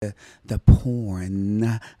the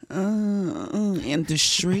porn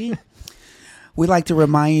industry. We like to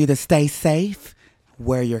remind you to stay safe,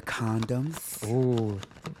 wear your condoms. Ooh,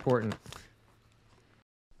 important.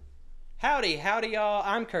 Howdy, y'all.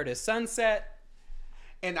 I'm Curtis Sunset.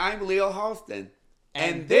 And I'm Leo Halston.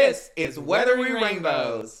 And this is Weathering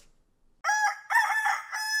Rainbows.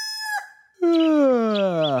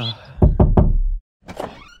 Well,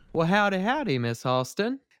 howdy, Miss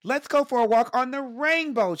Halston. Let's go for a walk on the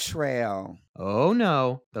Rainbow Trail. Oh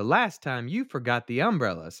no, the last time you forgot the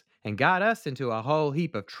umbrellas and got us into a whole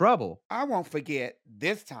heap of trouble. I won't forget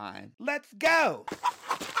this time. Let's go.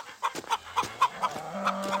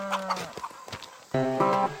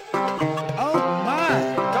 Oh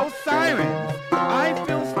my, those sirens. I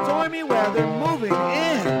feel stormy weather moving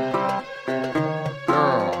in.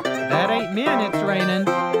 Girl, that ain't men it's raining.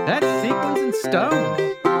 That's sequins and stones.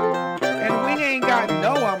 And we ain't got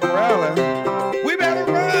no umbrella. We better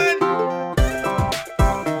run.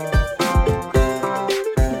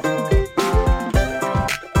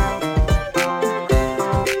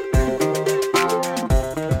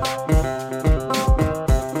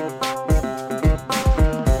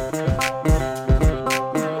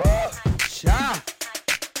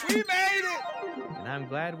 We made it. And I'm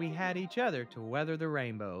glad we had each other to weather the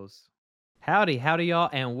rainbows. Howdy, y'all,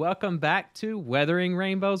 and welcome back to Weathering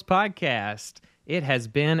Rainbows podcast. It has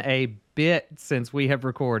been a bit since we have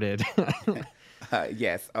recorded.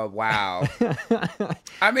 Yes. Oh, wow.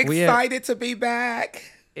 I'm excited to be back.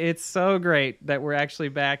 It's so great that we're actually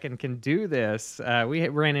back and can do this. We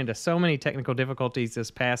ran into so many technical difficulties this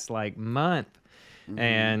past month. Mm-hmm.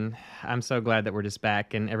 And I'm so glad that we're just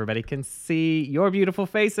back and everybody can see your beautiful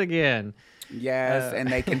face again. Yes,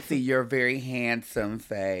 and they can see your very handsome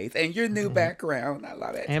face and your new background. I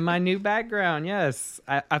love it. And my new background, yes.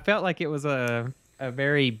 I felt like it was a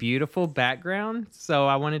very beautiful background, so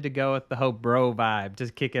I wanted to go with the whole bro vibe,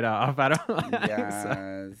 just kick it off.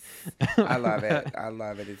 Yes, I love it. I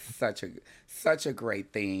love it. It's such a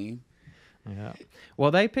great theme. Yeah.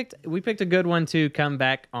 Well, we picked a good one to come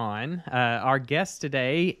back on. Our guest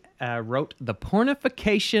today wrote The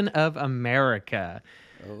Pornification of America.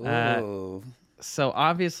 Oh. So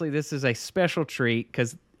obviously this is a special treat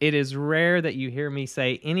because it is rare that you hear me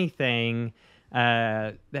say anything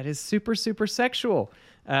that is super, super sexual.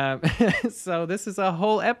 So this is a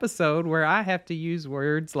whole episode where I have to use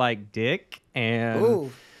words like dick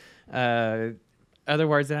and other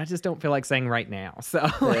words that I just don't feel like saying right now. So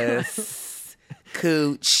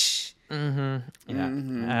cooch. Mm-hmm. Yeah.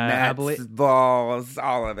 Nuts, balls,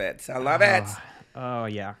 all of it. I love it. Oh,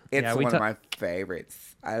 yeah. It's one of my favorites.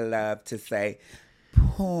 I love to say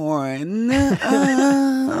porn.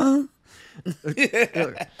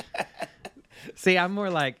 See, I'm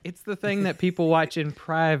more like, it's the thing that people watch in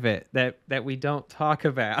private that we don't talk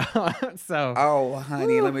about. So, oh,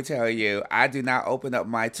 honey, let me tell you, I do not open up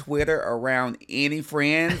my Twitter around any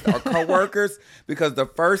friends or coworkers because the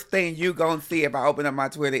first thing you gonna see if I open up my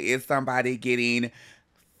Twitter is somebody getting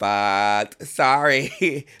fucked. Sorry,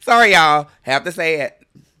 y'all. Have to say it.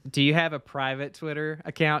 Do you have a private Twitter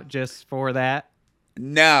account just for that?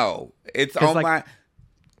 No, it's on my.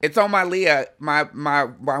 It's on my Leah, my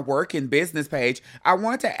work and business page. I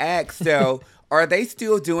want to ask though, are they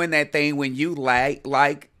still doing that thing when you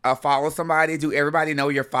follow somebody? Do everybody know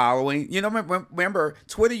you're following? You know, remember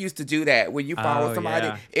Twitter used to do that. When you follow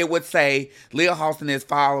somebody, it would say Leah Halston is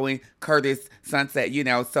following Curtis Sunset. You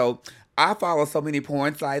know, so I follow so many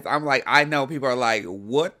porn sites. I'm like, I know people are like,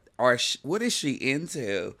 what is she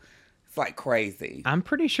into? It's like crazy. I'm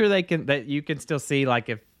pretty sure that you can still see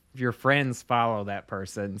if your friends follow that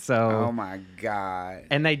person. So oh my God.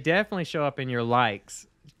 And they definitely show up in your likes,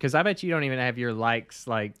 because I bet you don't even have your likes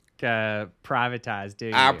privatized, do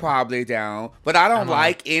you? I probably don't. But I don't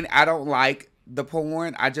like the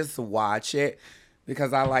porn. I just watch it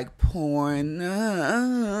because I like porn.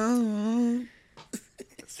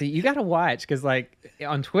 See, you got to watch because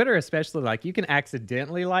on Twitter especially, you can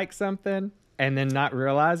accidentally like something and then not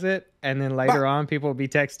realize it, and then later on people will be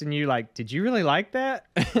texting you did you really like that?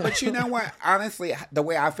 But you know what? Honestly, the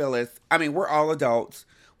way I feel is, we're all adults.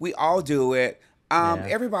 We all do it.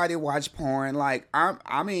 Everybody watch porn.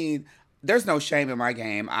 There's no shame in my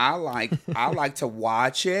game. I like to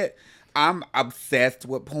watch it. I'm obsessed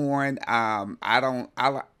with porn. I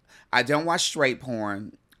don't watch straight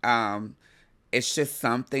porn. It's just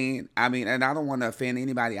something, and I don't want to offend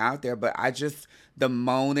anybody out there, but the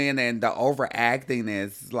moaning and the overacting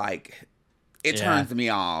is it turns me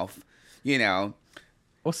off, you know.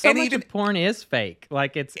 Well, so much of porn is fake.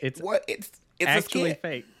 It's actually a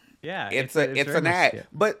fake. Yeah. It's an act.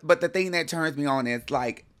 But the thing that turns me on is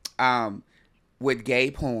with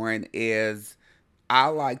gay porn is I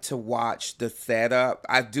like to watch the setup.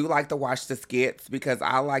 I do like to watch the skits because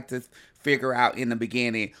I like to figure out in the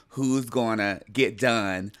beginning who's going to get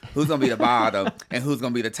done, who's going to be the bottom, and who's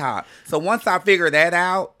going to be the top. So once I figure that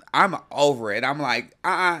out, I'm over it. I'm like,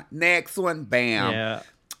 next one, bam. Yeah.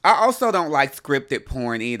 I also don't like scripted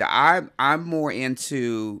porn either. I'm more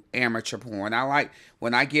into amateur porn. I like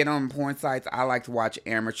when I get on porn sites, I like to watch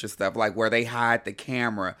amateur stuff, like where they hide the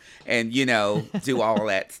camera and do all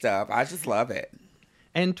that stuff. I just love it.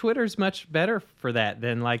 And Twitter's much better for that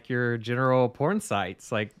than like your general porn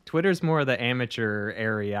sites. Like Twitter's more of the amateur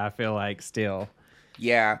area, I feel like still.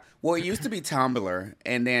 Yeah. Well, it used to be Tumblr,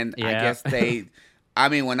 and then I Yeah. guess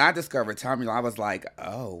when I discovered Tumblr, I was like,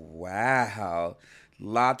 oh wow.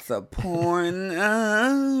 Lots of porn.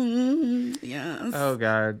 Yes. Oh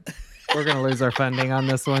God. We're gonna lose our funding on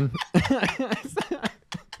this one.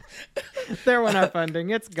 There went our funding.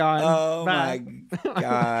 It's gone. Oh Bye. my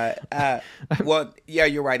God. Well, yeah,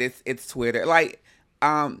 you're right. It's Twitter. Like,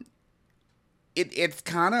 it's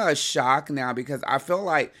kind of a shock now because I feel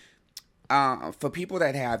like for people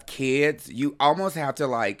that have kids, you almost have to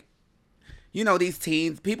like, these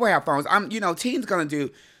teens. People have phones.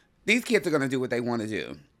 These kids are gonna do what they want to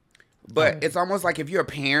do. But It's almost like if you're a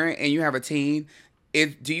parent and you have a teen,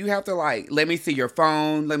 do you have to like, let me see your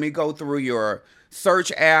phone, let me go through your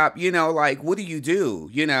search app, what do you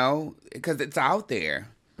do, because it's out there.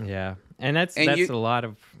 Yeah. And that's a lot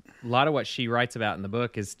of what she writes about in the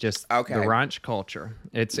book is just the raunch culture.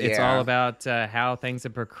 It's all about how things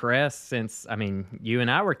have progressed since, you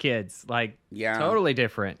and I were kids, totally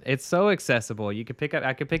different. It's so accessible. I could pick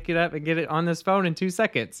it up and get it on this phone in 2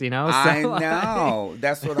 seconds, So, I know.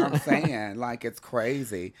 That's what I'm saying. Like, it's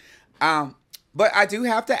crazy. But I do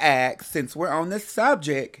have to ask, since we're on this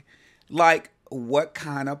subject, what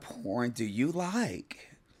kind of porn do you like?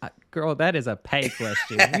 Girl, that is a pay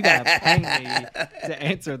question. You gotta pay me to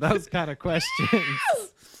answer those kind of questions.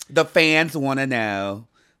 The fans want to know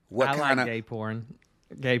what I kind like of gay porn.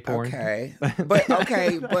 Gay porn. Okay,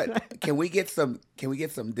 but can we get some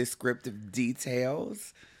descriptive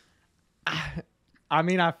details?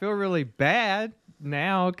 I feel really bad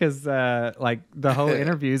now because the whole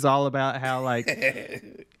interview is all about how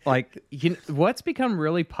what's become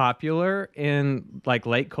really popular in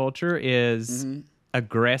late culture is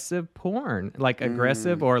aggressive porn,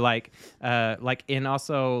 aggressive or and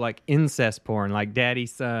also incest porn, like daddy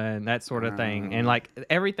son, that sort of thing, and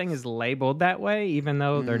everything is labeled that way, even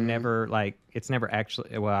though they're never it's never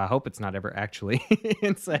actually. Well, I hope it's not ever actually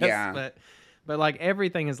incest, but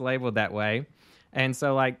everything is labeled that way, and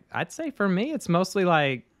so I'd say for me it's mostly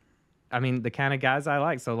the kind of guys I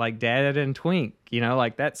like, so Dad and Twink,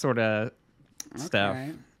 that sort of stuff.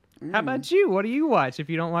 How about you? What do you watch if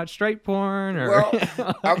you don't watch straight porn? Or well,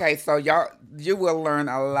 okay, so you will learn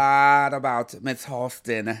a lot about Miss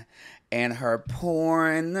Halston and her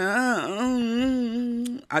porn.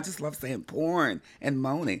 I just love saying porn and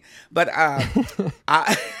moaning, but I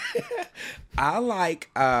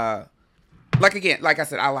like again, like I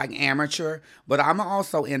said, I like amateur, but I'm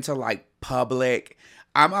also into public.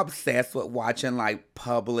 I'm obsessed with watching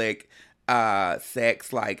public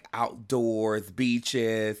sex, outdoors,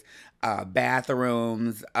 beaches,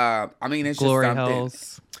 bathrooms. It's glory just something.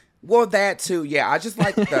 holes. Well, that too, yeah. I just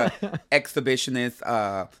like the exhibitionist,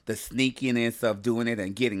 the sneakiness of doing it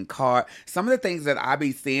and getting caught. Some of the things that I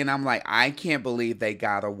be seeing, I'm like, I can't believe they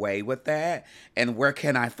got away with that. And where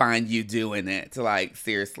can I find you doing it?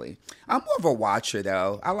 Seriously. I'm more of a watcher,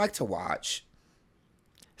 though. I like to watch.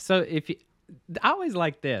 So I always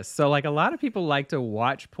like this. So a lot of people like to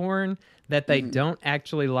watch porn that they don't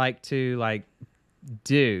actually like to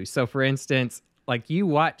do. So for instance, you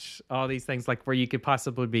watch all these things where you could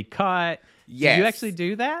possibly be caught. Yes. Do you actually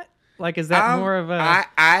do that? Is that more of a...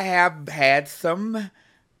 I have had some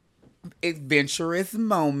adventurous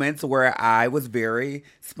moments where I was very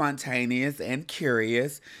spontaneous and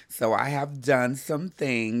curious. So I have done some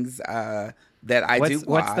things that I do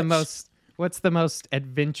watch. What's the most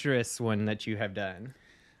adventurous one that you have done?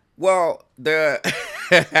 Well, besides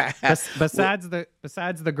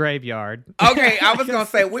the graveyard. Okay, I was gonna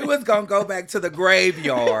say we was gonna go back to the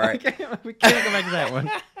graveyard. We can't go back to that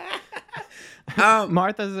one.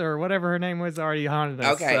 Martha's or whatever her name was already haunted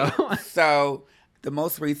us. Okay, so the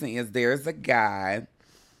most recent is there's a guy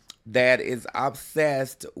that is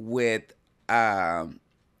obsessed with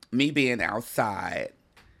me being outside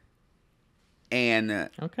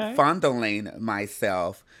and fondling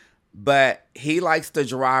myself. But he likes to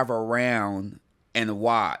drive around and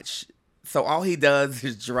watch. So all he does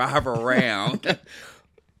is drive around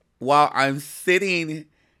while I'm sitting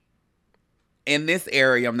in this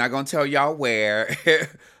area. I'm not going to tell y'all where,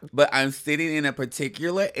 but I'm sitting in a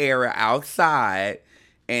particular area outside,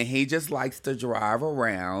 and he just likes to drive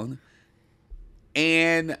around.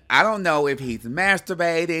 And I don't know if he's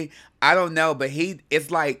masturbating. I don't know, but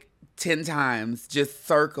it's like 10 times just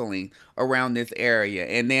circling around this area.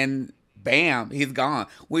 And then, bam, he's gone.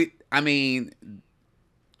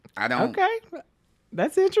 I don't. Okay.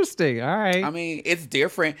 That's interesting. All right. I mean, it's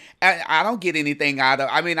different. I don't get anything out of.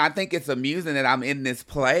 I think it's amusing that I'm in this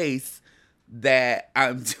place that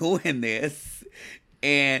I'm doing this,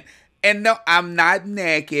 and no, I'm not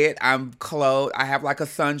naked. I'm clothed. I have like a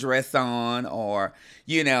sundress on, or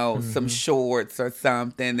some shorts or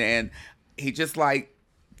something, and he just like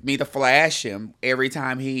me to flash him every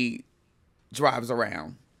time he drives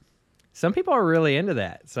around. Some people are really into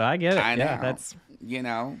that, so I get it. I know. Yeah, that's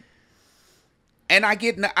And I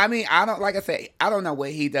don't, like I said, I don't know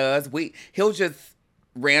what he does. He'll just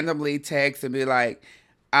randomly text and be like,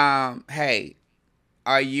 hey,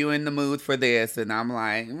 are you in the mood for this? And I'm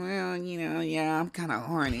like, well, yeah, I'm kind of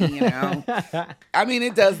horny,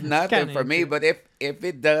 it does nothing for me, but if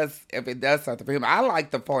it does something for him, I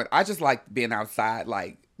like the part. I just like being outside,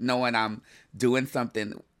 like knowing I'm doing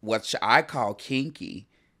something, what I call kinky,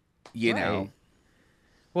 know.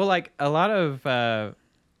 Well, like a lot of,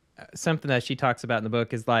 something that she talks about in the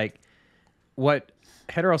book is like what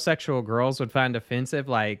heterosexual girls would find offensive,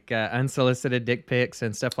 like unsolicited dick pics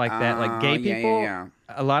and stuff like that. Like gay people,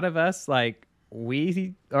 a lot of us, like,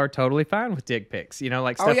 we are totally fine with dick pics,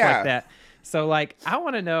 like stuff like that. So like, I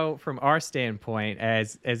want to know from our standpoint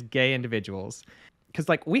as gay individuals, because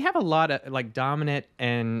like we have a lot of like dominant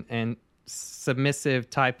and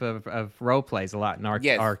submissive type of role plays a lot in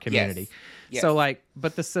our community. Yes. So like,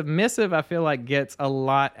 but the submissive, I feel like, gets a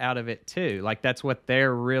lot out of it too. Like that's what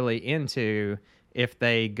they're really into if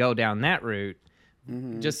they go down that route.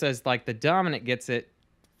 Mm-hmm. Just as like the dominant gets it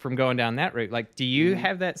from going down that route. Like, do you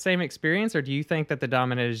have that same experience, or do you think that the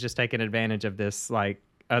dominant is just taking advantage of this like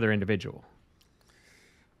other individual?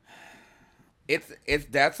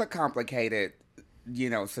 That's a complicated,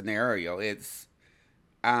 scenario. It's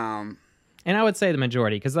and I would say the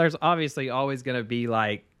majority, because there's obviously always going to be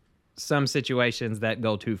like some situations that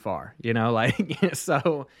go too far, like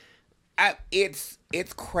so. It's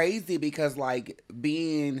crazy because like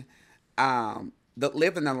being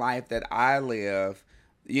living the life that I live,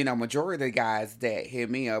 majority of the guys that hit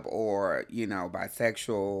me up or bisexual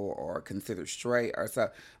or considered straight or so,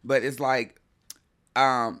 but it's like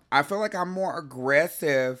I feel like I'm more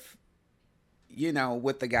aggressive,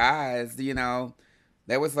 with the guys,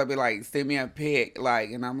 They was like, send me a pic, like,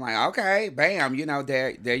 and I'm like, okay, bam,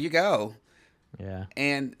 there you go. Yeah.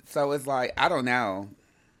 And so it's like, I don't know.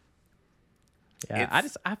 Yeah,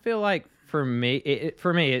 I feel like for me,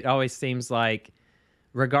 it always seems like,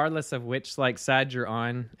 regardless of which like side you're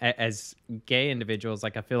on, as gay individuals,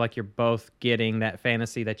 like I feel like you're both getting that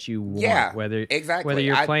fantasy that you want, whether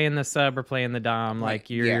you're playing the sub or playing the dom, like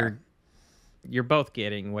you're both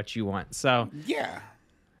getting what you want. So yeah.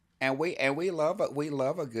 And we love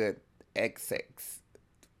a good XX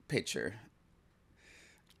picture.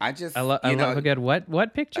 I love a good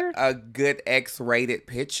what picture? A good X-rated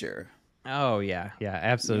picture. Oh yeah,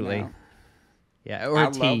 absolutely. Yeah, or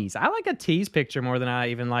a tease. I like a tease picture more than I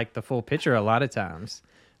even like the full picture a lot of times.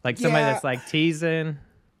 Like somebody that's like teasing.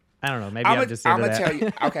 I don't know. Maybe I'm just into that. I'm gonna tell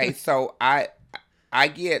you. Okay, so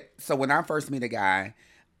so when I first meet a guy,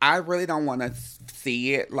 I really don't want to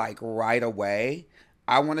see it like right away.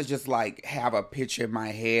 I want to just like have a picture in my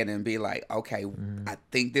head and be like, okay, I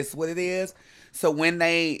think this is what it is. So when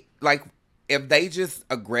they like, if they just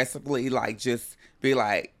aggressively like just be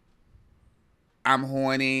like, I'm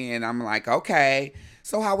horny, and I'm like, okay,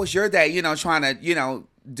 so how was your day? Trying to,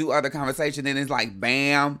 do other conversation. Then it's like,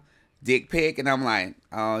 bam, dick pic. And I'm like,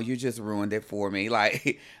 oh, you just ruined it for me.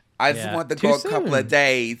 Like, I just want to go a couple of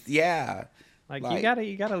days. Yeah. Like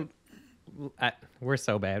you gotta, we're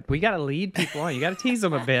so bad. We gotta lead people on. You gotta tease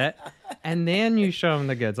them a bit, and then you show them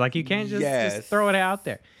the goods. Like you can't just throw it out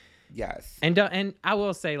there. Yes. And I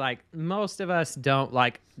will say, like, most of us don't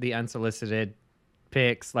like the unsolicited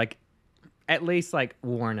pics. Like, at least like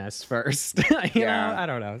warn us first. you know, I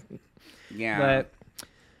don't know. Yeah.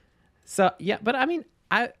 But I mean,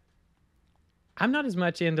 I'm not as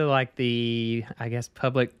much into like the, I guess,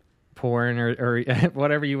 public porn or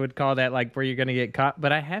whatever you would call that, like where you're going to get caught.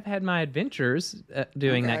 But I have had my adventures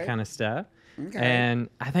doing that kind of stuff. Okay. And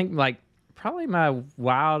I think like probably my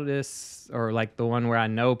wildest, or like the one where I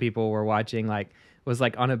know people were watching, like was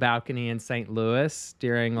like on a balcony in St. Louis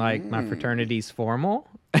during like my fraternity's formal.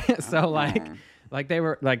 So like there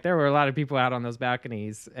were a lot of people out on those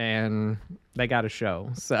balconies, and they got a show.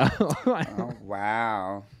 So, oh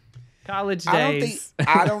wow, college days.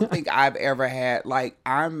 I don't think I've ever had like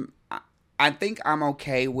I think I'm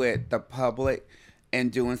okay with the public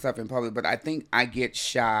and doing stuff in public, but I think I get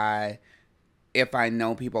shy if I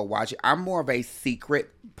know people watching. I'm more of a secret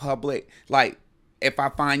public. Like if I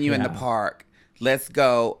find you in the park, let's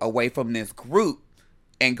go away from this group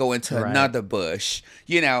and go into another bush.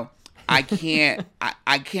 You know, I can't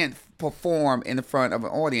I can't perform in front of an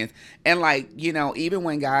audience. And like, you know, even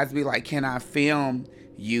when guys be like, "Can I film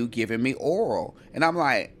you giving me oral?" And I'm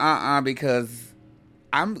like, because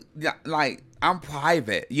I'm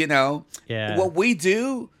private, you know? Yeah. What we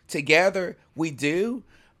do together, we do,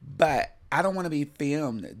 but I don't want to be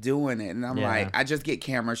filmed doing it. And I'm like, I just get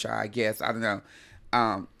camera shy, I guess. I don't know.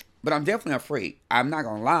 But I'm definitely a freak. I'm not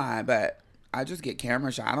going to lie, but I just get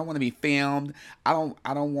camera shy. I don't want to be filmed. I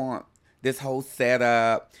don't want this whole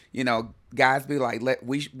setup. You know, guys be like,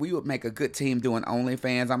 we would make a good team doing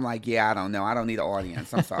OnlyFans. I'm like, yeah, I don't know. I don't need an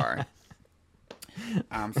audience. I'm sorry.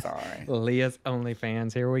 I'm sorry. Leah's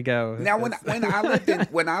OnlyFans. Here we go. Now,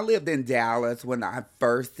 when I lived in Dallas, when I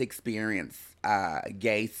first experienced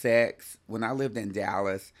gay sex, when I lived in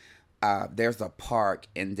Dallas, there's a park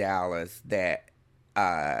in Dallas that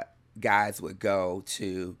guys would go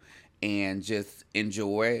to and just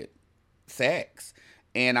enjoy sex.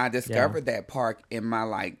 And I discovered that park in my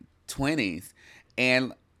like 20s,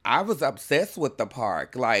 and I was obsessed with the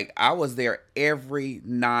park. Like, I was there every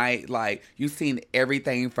night. Like, you've seen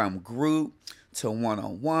everything from group to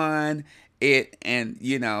one-on-one. And,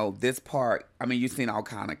 you know, this park, I mean, you've seen all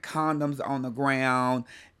kind of condoms on the ground,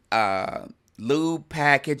 lube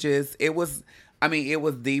packages. It was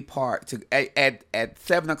the park. At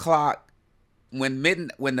 7 o'clock, when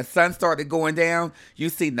the sun started going down, you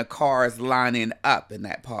seen the cars lining up in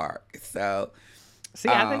that park. So... See,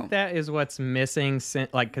 I think that is what's missing.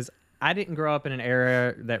 Like, because I didn't grow up in an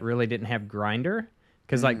era that really didn't have Grindr.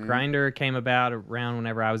 Because, like, Grindr came about around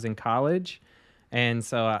whenever I was in college. And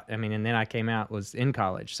so, and then I came out was in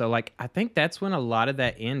college. So, like, I think that's when a lot of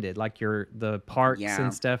that ended. Like, the parks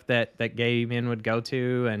and stuff that gay men would go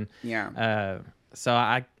to. And so,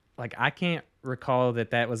 I can't recall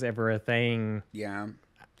that was ever a thing. Yeah.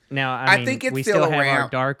 Now, I think we still have our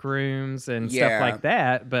dark rooms and stuff like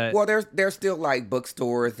that, but there's still like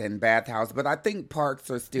bookstores and bathhouses, but I think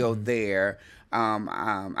parks are still there.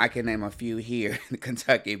 I can name a few here in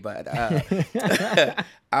Kentucky, but I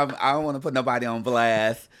don't want to put nobody on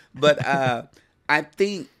blast. But I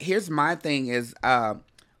think here's my thing is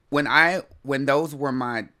when I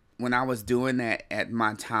was doing that at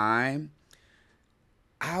my time,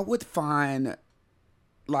 I would find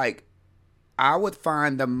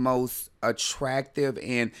the most attractive,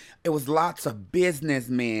 and it was lots of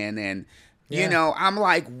businessmen, and you know, I'm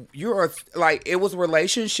like, it was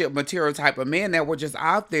relationship material type of men that were just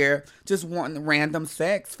out there just wanting random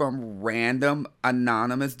sex from random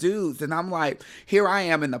anonymous dudes. And I'm like, here I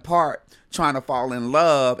am in the park trying to fall in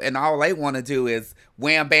love, and all they want to do is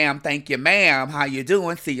wham bam, thank you ma'am, how you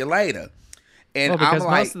doing, see you later. And because I'm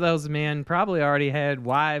like, most of those men probably already had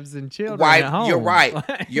wives and children at home. You're right.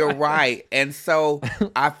 You're right. And so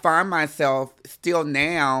I find myself still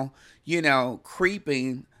now, you know,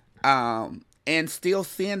 creeping and still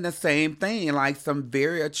seeing the same thing, like some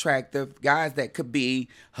very attractive guys that could be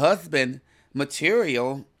husband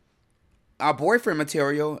material, boyfriend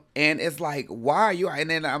material. And it's like, why are you? And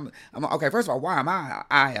then I'm okay. First of all, why am I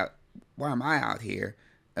out here?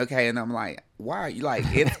 Okay, and I'm like, why are you like?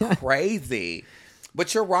 It's crazy,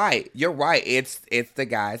 but you're right. You're right. It's the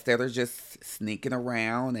guys that are just sneaking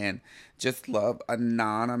around and just love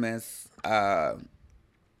anonymous,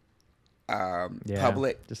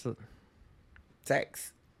 public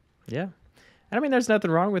sex. Yeah, and I mean, there's nothing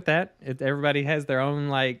wrong with that. Everybody has their own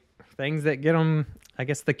like things that get them, I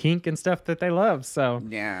guess, the kink and stuff that they love. So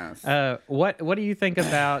yes. What do you think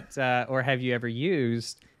about, or have you ever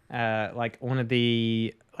used? Like one of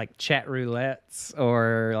the like chat roulettes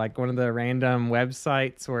or like one of the random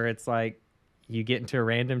websites where it's like you get into a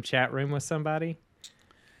random chat room with somebody?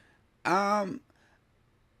 Well,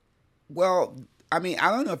 I mean, I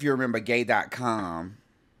don't know if you remember gay.com.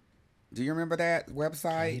 Do you remember that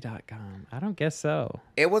website? Gay.com. I don't guess so.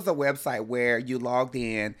 It was a website where you logged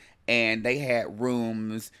in and they had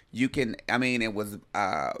rooms. It was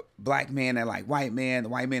black men and like white men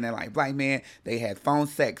and like black men. They had phone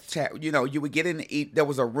sex chat. You know, you would get in and eat. There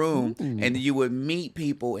was a room and you would meet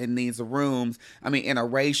people in these rooms. I mean, in a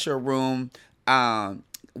racial room,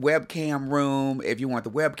 webcam room. If you want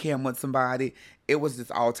the webcam with somebody, it was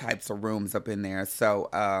just all types of rooms up in there. So,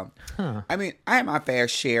 I mean, I had my fair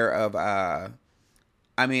share of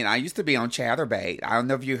I mean, I used to be on Chatterbait. I don't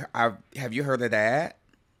know if have you heard of that?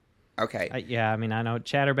 Okay. Yeah, I mean, I know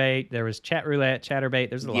Chatterbait. There was Chat Roulette, Chatterbait.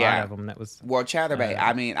 There's a lot of them. That was well, Chatterbait.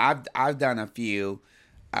 I mean, I've done a few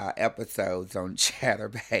episodes on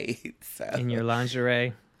Chatterbait. So. In your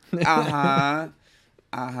lingerie. So,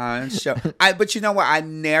 but you know what? I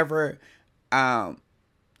never. I'm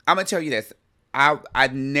gonna tell you this. I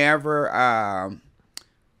never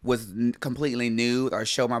was completely nude or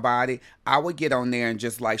show my body. I would get on there and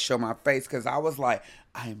just like show my face because I was like,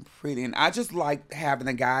 I'm pretty, and I just like having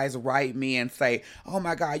the guys write me and say, "Oh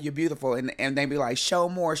my God, you're beautiful," and they be like, "Show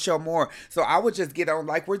more, show more." So I would just get on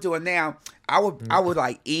like we're doing now. I would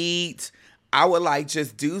like eat. I would like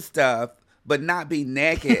just do stuff, but not be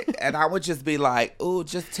naked. And I would just be like, "Oh,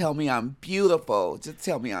 just tell me I'm beautiful. Just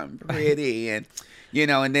tell me I'm pretty." And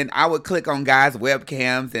and then I would click on guys'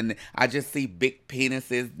 webcams and I just see big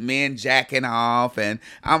penises, men jacking off. And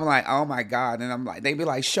I'm like, oh my God. And I'm like, they be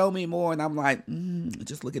like, show me more. And I'm like,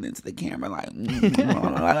 just looking into the camera, like,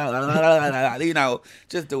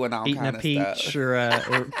 just doing all kind of stuff. Eating a peach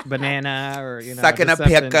or banana or, sucking a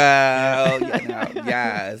pickle.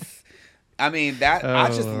 Yes. I mean, that I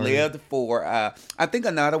just lived for, I think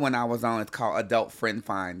another one I was on is called Adult Friend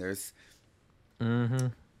Finders. Mm-hmm.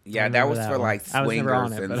 Yeah, that was for like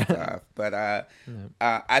swingers and stuff. But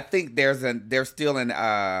I think there's still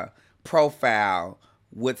an profile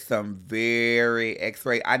with some very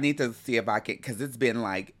X-ray. I need to see if I can, because it's been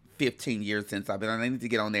like 15 years since I've been on. I need to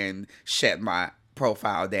get on there and shut my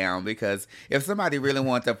profile down, because if somebody really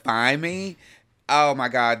wants to find me, oh my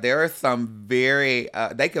God, there are some very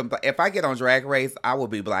they can. If I get on Drag Race, I will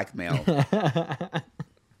be blackmailed.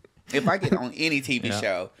 If I get on any TV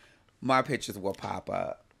show, my pictures will pop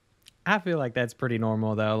up. I feel like that's pretty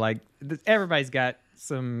normal, though. Like, everybody's got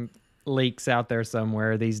some leaks out there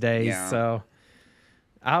somewhere these days. Yeah. So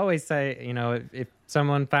I always say, if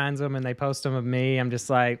someone finds them and they post them of me, I'm just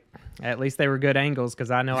like, at least they were good angles because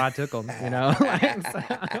I know I took them, I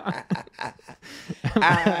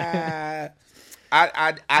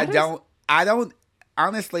don't,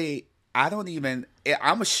 honestly, I don't even,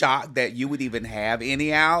 I'm shocked that you would even have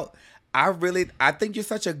any out. I think you're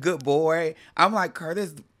such a good boy. I'm like,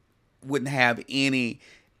 Curtis wouldn't have any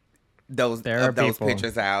those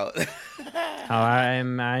pictures out. I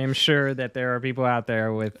am sure that there are people out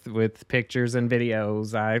there with pictures and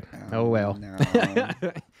videos. Oh well. No.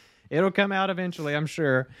 It'll come out eventually, I'm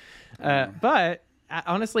sure. But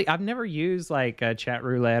honestly, I've never used like a Chat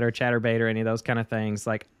Roulette or Chatterbait or any of those kind of things.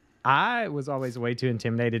 Like, I was always way too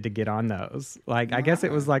intimidated to get on those. Like, I guess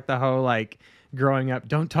it was like the whole like growing up,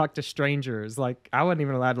 don't talk to strangers. Like, I wasn't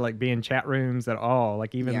even allowed to like be in chat rooms at all.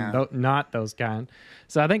 Like, even not those kind.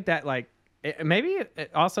 So I think that like maybe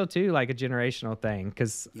also too like a generational thing,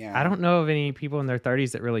 because I don't know of any people in their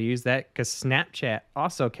 30s that really use that, because Snapchat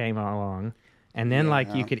also came along, and then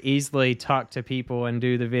like you could easily talk to people and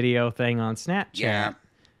do the video thing on Snapchat. Yeah.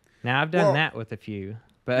 Now I've done that with a few.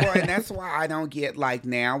 But and that's why I don't get like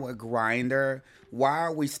now with Grindr. Why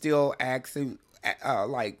are we still asking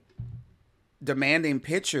like demanding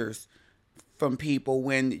pictures from people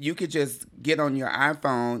when you could just get on your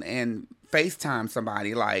iPhone and FaceTime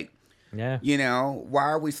somebody? Like, why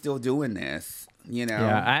are we still doing this?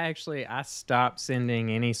 Yeah, I stopped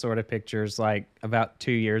sending any sort of pictures like about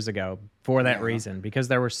 2 years ago for that reason, because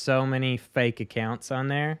there were so many fake accounts on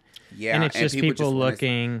there. Yeah, and it's just people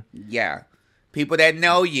looking. People that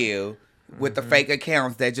know you with the fake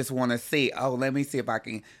accounts that just want to see, let me see if I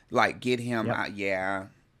can like get him out. Yeah,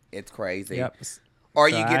 it's crazy. Yep. Or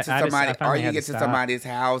you get to somebody's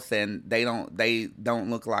house and they don't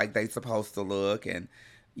look like they supposed to look, and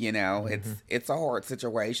it's a hard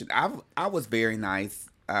situation. I was very nice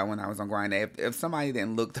when I was on Grindr. If somebody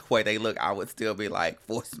didn't look the way they look, I would still be like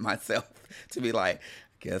force myself to be like,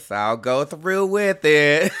 guess I'll go through with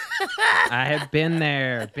it. I have been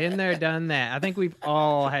there, done that. I think we've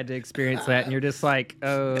all had to experience that, and you're just like,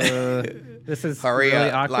 oh, this is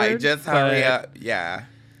really awkward. Like, just hurry up. Yeah.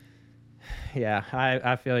 Yeah,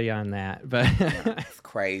 I feel you on that. But it's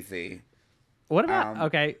crazy. What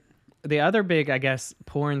about, the other big, I guess,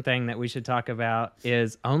 porn thing that we should talk about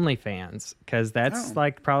is OnlyFans, because that's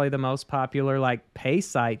like probably the most popular like pay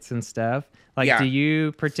sites and stuff. Like, do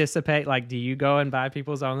you participate? Like, do you go and buy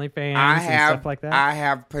people's OnlyFans and stuff like that? I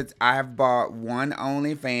have bought one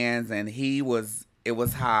OnlyFans, and it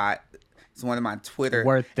was hot. It's one of my Twitter.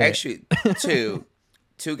 Worth it. Actually,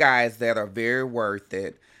 two guys that are very worth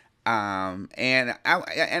it. And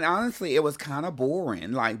honestly, it was kind of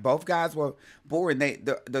boring. Like, both guys were boring.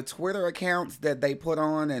 The Twitter accounts that they put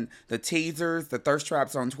on and the teasers, the thirst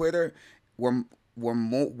traps on Twitter were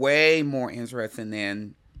way more interesting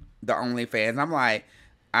than the OnlyFans. I'm like,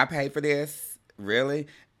 I pay for this, really,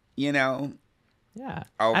 you know. Yeah,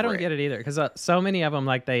 I don't get it either because so many of them,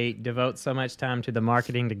 like, they devote so much time to the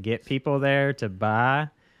marketing to get people there to buy.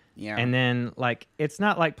 Yeah. And then, like, it's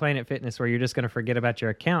not like Planet Fitness where you're just going to forget about your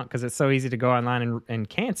account because it's so easy to go online and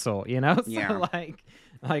cancel, you know? Yeah. So,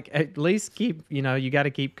 like at least keep, you know, you got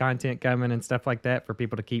to keep content coming and stuff like that for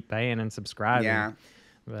people to keep paying and subscribing. Yeah.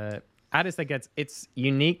 But I just think it's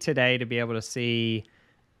unique today to be able to see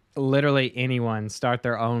literally anyone start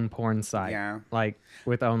their own porn site, like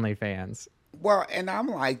with OnlyFans. Well, and I'm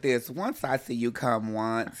like this. Once I see you come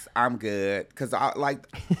once, I'm good. Because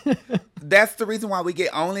that's the reason why we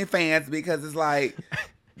get OnlyFans, because it's like,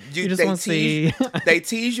 you just want to see. They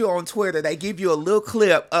tease you on Twitter. They give you a little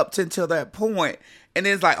clip up until that point, and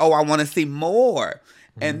then it's like, oh, I want to see more.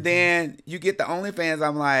 And then you get the OnlyFans.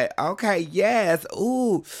 I'm like, okay, yes.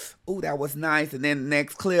 Ooh, that was nice. And then the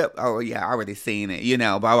next clip, oh, yeah, I already seen it. You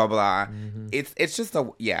know, blah, blah, blah. It's just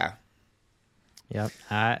yeah. Yep.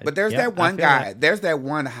 But there's that one guy. There's that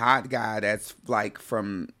one hot guy that's like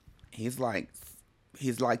he's like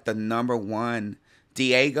the number one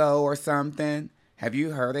Diego or something. Have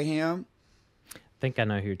you heard of him? I think I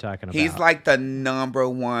know who you're talking about. He's like the number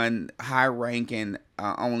one high ranking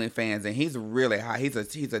OnlyFans, and he's really high. He's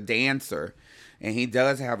a dancer, and he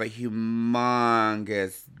does have a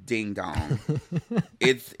humongous ding dong.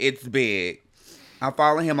 It's big. I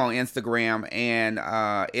follow him on Instagram, and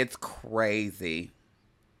it's crazy.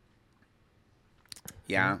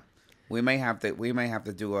 Yeah, we may have to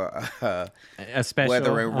do a special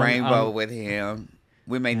Weathering Rainbow with him.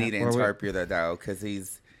 We may need an interpreter though, because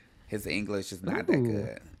his English is not that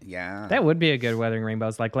good. Yeah, that would be a good Weathering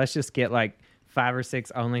Rainbows. Like, let's just get like 5 or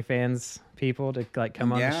 6 OnlyFans people to like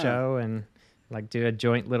come on the show and like do a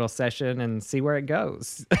joint little session and see where it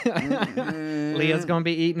goes. Leah's gonna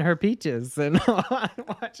be eating her peaches and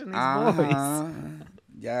watching these boys.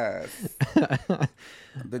 Yes.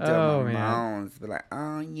 Be doing my moans. Be like,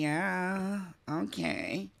 oh yeah,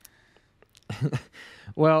 okay.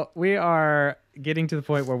 Well, we are getting to the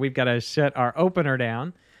point where we've got to shut our opener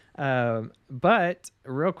down. But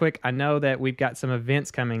real quick, I know that we've got some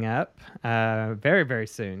events coming up very, very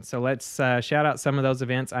soon. So let's shout out some of those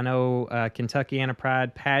events. I know Kentuckiana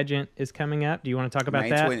Pride pageant is coming up. Do you want to talk about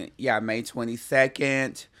that? May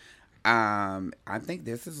 22nd. I think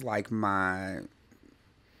this is like my,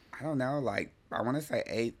 I don't know, like I want to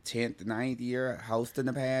say 8th, 10th, 9th year hosting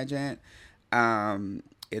the pageant.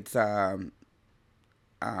 It's a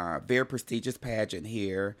very prestigious pageant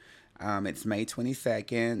here. It's May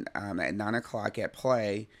 22nd at 9 o'clock at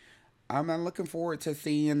Play. I'm looking forward to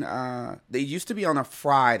seeing, they used to be on a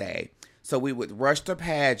Friday, so we would rush the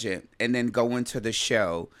pageant and then go into the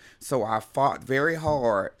show. So I fought very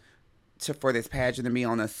hard for this pageant to be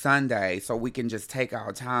on a Sunday so we can just take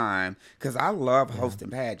our time, because I love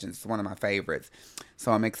hosting pageants. It's one of my favorites.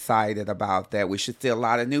 So I'm excited about that. We should see a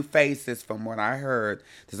lot of new faces from what I heard.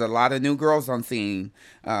 There's a lot of new girls on scene.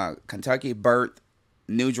 Kentucky birthed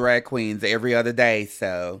new drag queens every other day,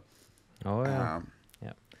 so yeah,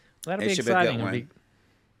 that'll be exciting. Be a good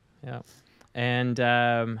one. And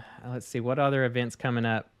let's see what other events coming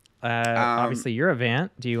up. Obviously your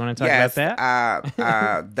event. Do you want to talk about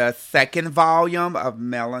that? The second volume of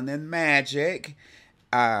Melanin Magic,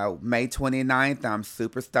 May 29th. I'm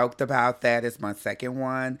super stoked about that. It's my second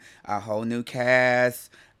one. A whole new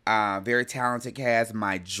cast. Very talented cast.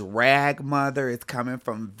 My drag mother is coming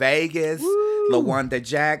from Vegas, LaWanda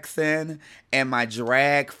Jackson, and my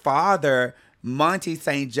drag father, Monty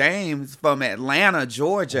St. James from Atlanta,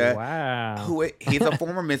 Georgia. Wow. He's a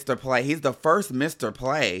former Mr. Play. He's the first Mr.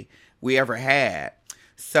 Play we ever had.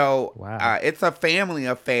 So it's a family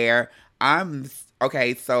affair.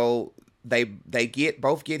 So they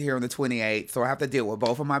both get here on the 28th, so I have to deal with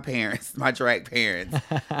both of my parents, my drag parents.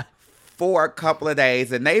 For a couple of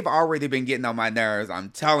days, and they've already been getting on my nerves.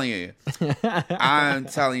 I'm telling you,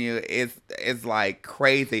 it's like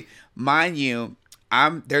crazy. Mind you,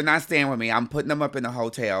 they're not staying with me. I'm putting them up in a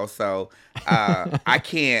hotel, so I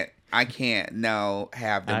can't have them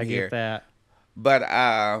here. I get that. But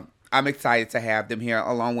I'm excited to have them here,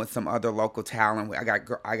 along with some other local talent.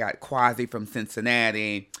 I got Quasi from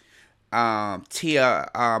Cincinnati. Tia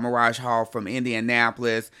Mirage Hall from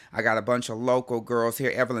Indianapolis. I got a bunch of local girls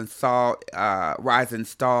here. Evelyn Salt, Rising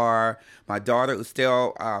Star. My daughter who's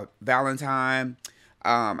still Valentine.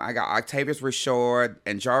 I got Octavius Richard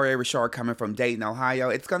and Jaria Richard coming from Dayton, Ohio.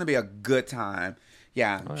 It's going to be a good time.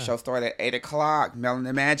 Yeah, show started at 8 o'clock.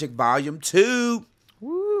 Melanin Magic Volume 2.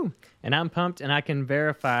 Woo! And I'm pumped, and I can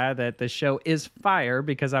verify that the show is fire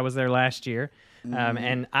because I was there last year.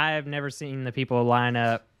 And I have never seen the people line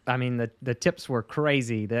up I mean, the tips were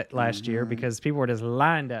crazy that last year because people were just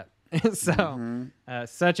lined up. So,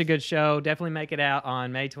 such a good show. Definitely make it out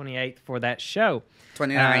on May 28th for that show.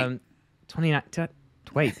 29. 29.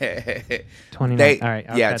 Wait. 29. They, All right.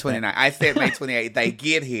 yeah, 29. I said May 28th. They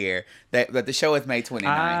get here. But the show is May 29th.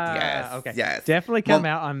 Yes. Okay. Yes. Definitely come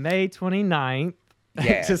out on May 29th.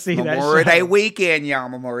 Yes. To see that show. Memorial Day weekend, y'all.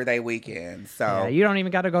 Memorial Day weekend. So yeah, you don't even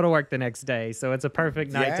got to go to work the next day. So it's a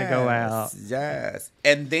perfect night to go out. Yes.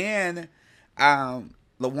 And then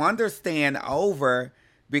LaWander's staying over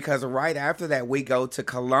because right after that we go to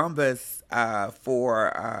Columbus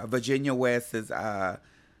for Virginia West's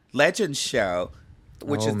Legends show,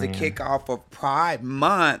 which is the kickoff of Pride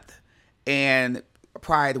Month and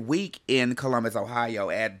Pride Week in Columbus, Ohio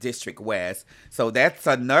at District West. So that's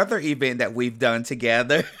another event that we've done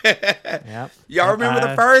together. Yep. Y'all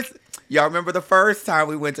remember the first time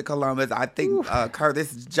we went to Columbus? I think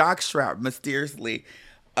Curtis Jockstrap mysteriously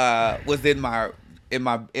was in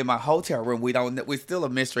my hotel room. We're still a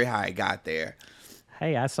mystery how he got there.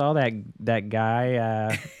 Hey, I saw that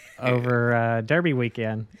guy over Derby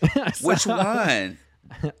weekend. Which one?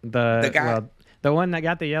 The guy. Well, the one that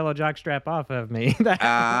got the yellow jockstrap off of me.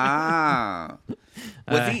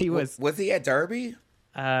 Was he at Derby?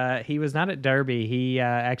 He was not at Derby. He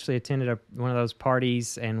actually attended one of those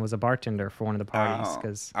parties and was a bartender for one of the parties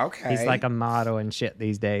because he's like a model and shit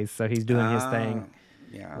these days. So he's doing his thing.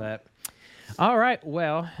 Yeah. But all right.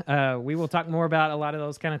 Well, we will talk more about a lot of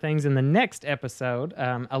those kind of things in the next episode,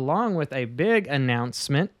 along with a big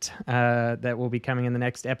announcement that will be coming in the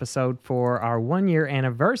next episode for our 1-year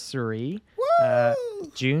anniversary.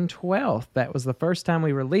 June 12th. That was the first time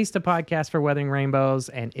we released a podcast for Weathering Rainbows,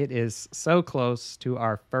 and it is so close to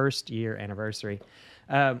our 1st-year anniversary.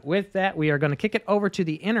 With that, we are going to kick it over to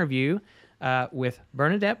the interview with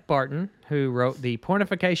Bernadette Barton, who wrote The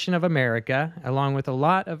Pornification of America, along with a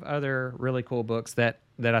lot of other really cool books that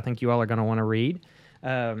I think you all are going to want to read.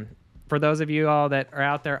 For those of you all that are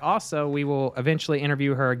out there also, we will eventually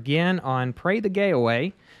interview her again on Pray the Gay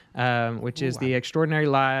Away, which is the extraordinary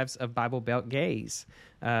lives of Bible Belt gays.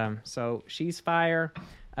 So she's fire.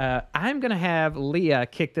 I'm going to have Leah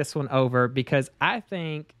kick this one over because I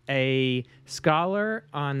think a scholar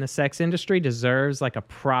on the sex industry deserves like a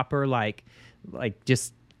proper, like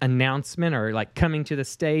just announcement or like coming to the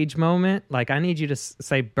stage moment. Like I need you to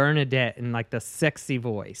say Bernadette in like the sexy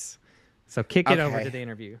voice. So kick it over to the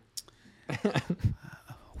interview.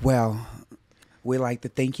 Well, we'd like to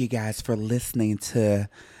thank you guys for listening to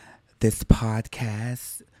this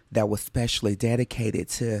podcast that was specially dedicated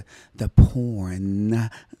to the porn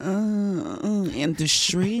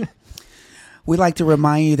industry. We'd like to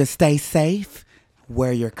remind you to stay safe,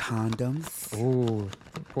 wear your condoms. Ooh,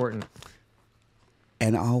 important.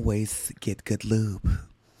 And always get good lube.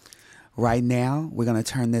 Right now, we're going to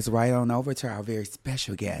turn this right on over to our very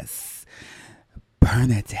special guest,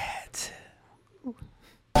 Bernadette.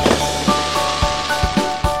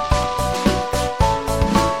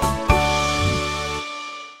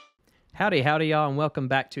 Howdy, y'all, and welcome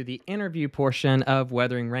back to the interview portion of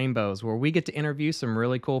Weathering Rainbows, where we get to interview some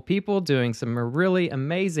really cool people doing some really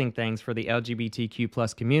amazing things for the LGBTQ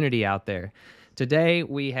plus community out there. Today,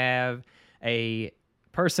 we have a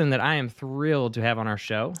person that I am thrilled to have on our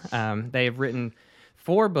show. They have written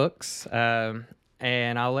 4 books,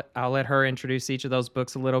 and I'll let her introduce each of those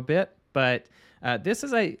books a little bit, but this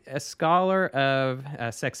is a scholar of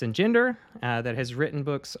sex and gender that has written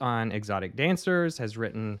books on exotic dancers, has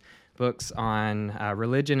written books on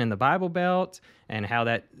religion in the Bible Belt and how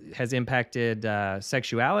that has impacted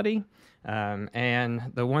sexuality. And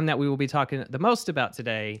the one that we will be talking the most about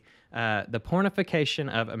today, the Pornification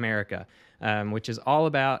of America, which is all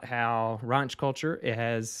about how raunch culture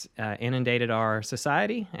has inundated our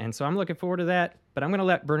society. And so I'm looking forward to that. But I'm going to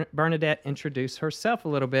let Bernadette introduce herself a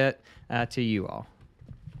little bit to you all.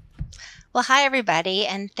 Well, hi, everybody,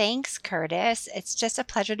 and thanks, Curtis. It's just a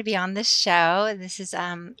pleasure to be on this show. This is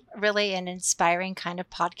really an inspiring kind of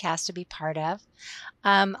podcast to be part of.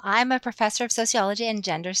 I'm a professor of sociology and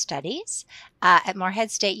gender studies at Morehead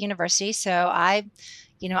State University. So I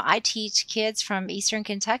teach kids from Eastern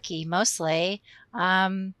Kentucky mostly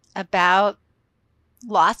about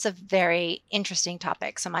lots of very interesting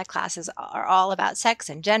topics. So my classes are all about sex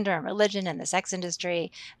and gender and religion and the sex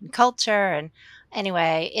industry and culture. And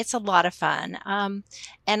anyway, it's a lot of fun. And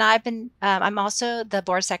I'm also the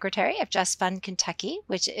board secretary of Just Fund Kentucky,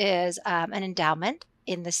 which is an endowment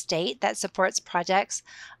in the state that supports projects,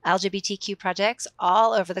 LGBTQ projects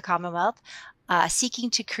all over the Commonwealth, seeking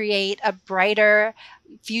to create a brighter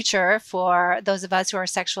future for those of us who are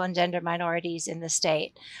sexual and gender minorities in the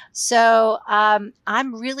state. So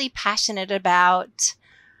I'm really passionate about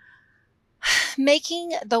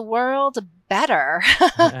making the world better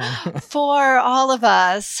for all of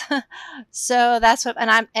us. So that's what,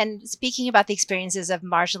 and speaking about the experiences of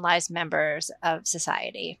marginalized members of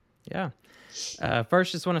society. Yeah.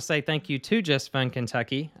 First, just want to say thank you to Just Fun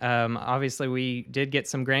Kentucky. Obviously, we did get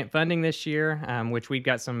some grant funding this year, which we've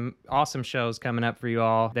got some awesome shows coming up for you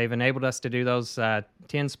all. They've enabled us to do those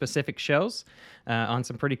 10 specific shows on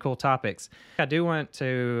some pretty cool topics. I do want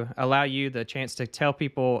to allow you the chance to tell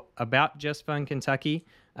people about Just Fun Kentucky,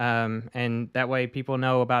 and that way people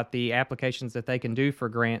know about the applications that they can do for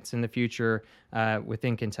grants in the future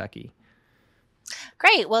within Kentucky.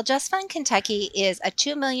 Great. Well, Just Fund Kentucky is a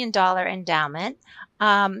 $2 million endowment.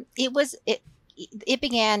 It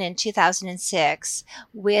began in 2006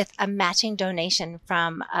 with a matching donation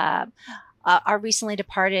from our recently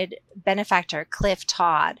departed benefactor, Cliff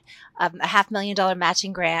Todd, a $500,000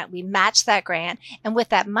 matching grant. We matched that grant, and with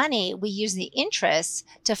that money, we use the interest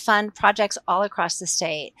to fund projects all across the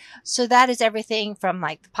state. So that is everything from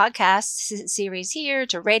like the podcast series here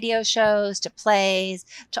to radio shows to plays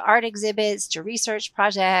to art exhibits to research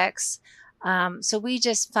projects. So we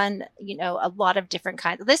just fund, a lot of different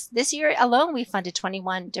kinds. This year alone, we funded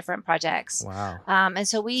 21 different projects. Wow! And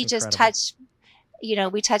so we just touch.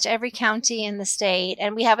 We touch every county in the state,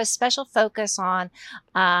 and we have a special focus on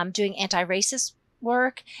doing anti-racist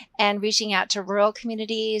work and reaching out to rural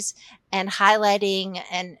communities and highlighting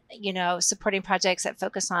and, supporting projects that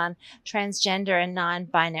focus on transgender and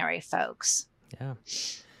non-binary folks. Yeah.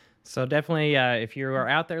 So definitely, if you are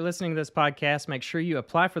out there listening to this podcast, make sure you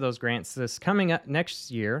apply for those grants this coming up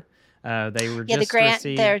next year. They were the grant,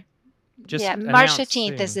 March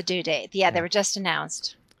 15th is the due date. Yeah, they were just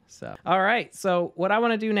announced. So, all right. So what I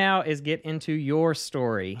want to do now is get into your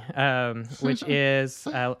story, which is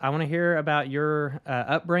I want to hear about your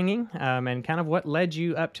upbringing and kind of what led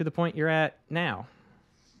you up to the point you're at now.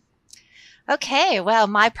 Okay, well,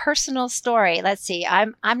 my personal story. Let's see.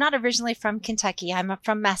 I'm not originally from Kentucky. I'm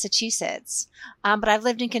from Massachusetts, but I've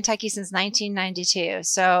lived in Kentucky since 1992.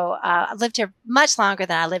 So I lived here much longer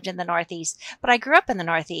than I lived in the Northeast. But I grew up in the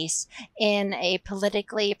Northeast in a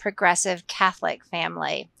politically progressive Catholic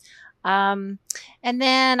family. And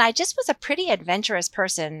then I just was a pretty adventurous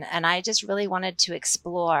person, and I just really wanted to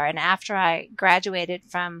explore. And after I graduated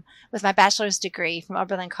with my bachelor's degree from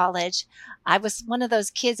Oberlin College, I was one of those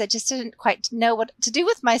kids that just didn't quite know what to do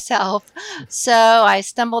with myself. So I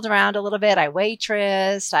stumbled around a little bit. I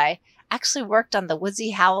waitressed. I actually worked on the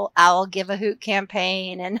Woodsy Owl Give a Hoot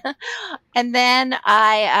campaign. And then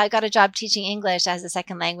I got a job teaching English as a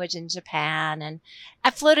second language in Japan. And I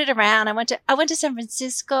floated around. I went to San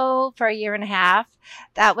Francisco for a year and a half.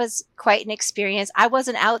 That was quite an experience. I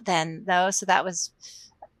wasn't out then though, so that was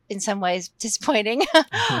in some ways disappointing.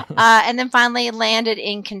 And then finally landed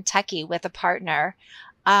in Kentucky with a partner.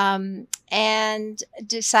 And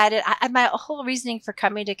decided my whole reasoning for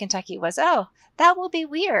coming to Kentucky was, that will be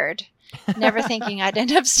weird. Never thinking I'd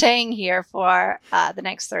end up staying here for the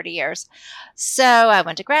next 30 years. So I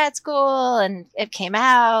went to grad school and it came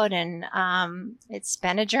out, and it's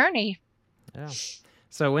been a journey. Yeah.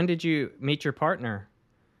 So when did you meet your partner?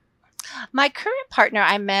 My current partner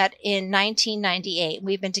I met in 1998.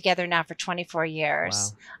 We've been together now for 24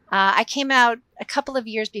 years. Wow. I came out a couple of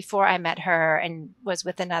years before I met her and was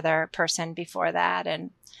with another person before that. And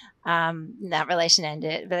that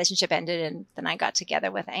relationship ended. And then I got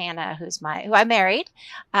together with Anna, who I married.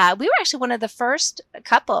 We were actually one of the first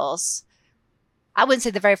couples. I wouldn't say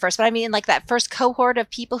the very first, but I mean like that first cohort of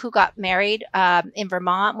people who got married in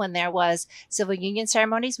Vermont when there was civil union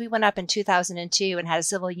ceremonies. We went up in 2002 and had a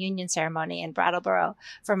civil union ceremony in Brattleboro,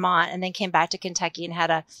 Vermont, and then came back to Kentucky and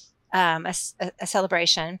had a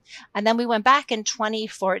celebration. And then we went back in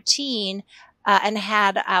 2014 and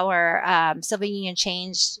had our civil union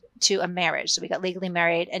changed to a marriage. So we got legally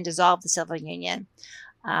married and dissolved the civil union.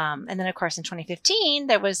 And then, of course, in 2015,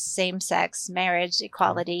 there was same-sex marriage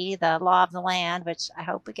equality, the law of the land, which I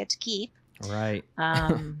hope we get to keep. Right.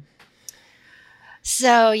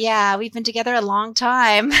 So, yeah, we've been together a long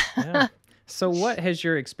time. Yeah. So what has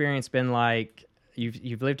your experience been like?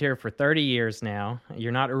 You've lived here for 30 years now.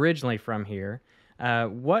 You're not originally from here.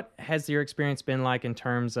 What has your experience been like in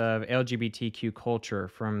terms of LGBTQ culture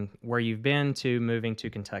from where you've been to moving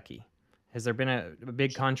to Kentucky? Has there been a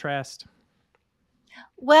big contrast?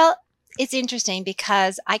 Well, it's interesting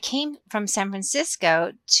because I came from San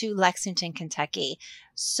Francisco to Lexington, Kentucky.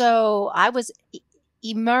 So I was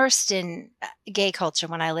immersed in gay culture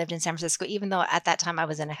when I lived in San Francisco, even though at that time I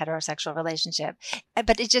was in a heterosexual relationship.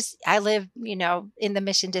 But I lived, in the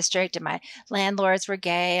Mission District, and my landlords were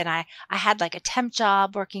gay. And I had like a temp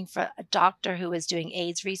job working for a doctor who was doing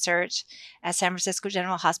AIDS research at San Francisco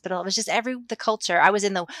General Hospital. It was just the culture. I was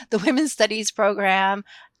in the women's studies program,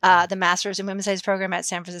 the master's in women's studies program at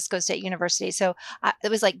San Francisco State University. So it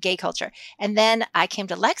was like gay culture. And then I came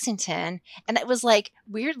to Lexington, and it was like,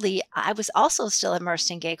 weirdly, I was also still immersed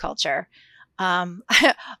in gay culture.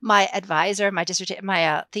 My advisor, my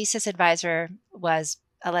thesis advisor was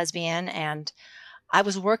a lesbian, and I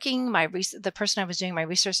was working the person I was doing my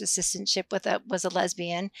research assistantship with was a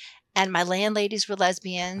lesbian, and my landladies were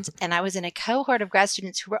lesbians, and I was in a cohort of grad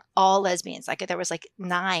students who were all lesbians. Like there was like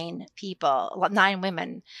 9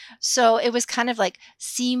 women. So it was kind of like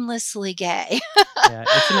seamlessly gay. Yeah,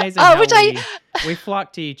 it's amazing how we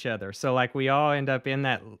flock to each other. So like we all end up in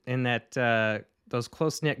that those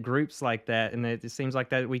close-knit groups like that, and it seems like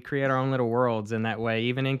that we create our own little worlds in that way,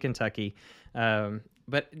 even in Kentucky.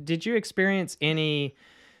 But did you experience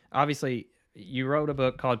obviously you wrote a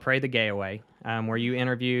book called Pray the Gay Away, where you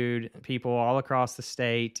interviewed people all across the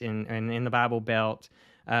state and in the Bible Belt.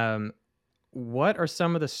 What are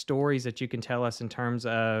some of the stories that you can tell us in terms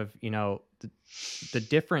of, the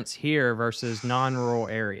difference here versus non-rural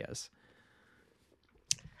areas?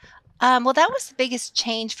 Well, that was the biggest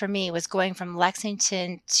change for me, was going from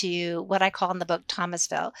Lexington to what I call in the book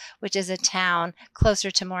Thomasville, which is a town closer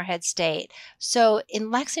to Morehead State. So in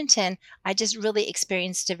Lexington, I just really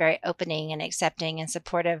experienced a very opening and accepting and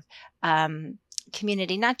supportive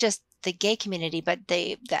community, not just the gay community, but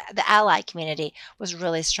the ally community was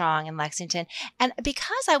really strong in Lexington. And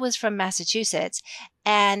because I was from Massachusetts,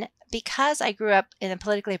 and because I grew up in a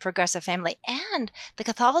politically progressive family, and the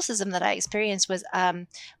Catholicism that I experienced was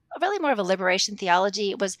really more of a liberation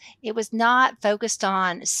theology. It was not focused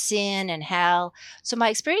on sin and hell. So my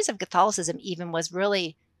experience of Catholicism even was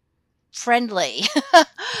really friendly.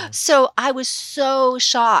 So I was so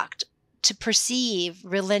shocked to perceive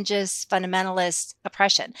religious fundamentalist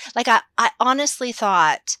oppression. Like I honestly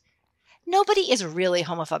thought, nobody is really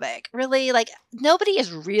homophobic. Really, like nobody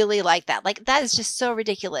is really like that. Like that is just so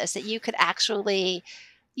ridiculous that you could actually,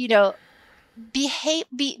 be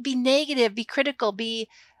negative, be critical, be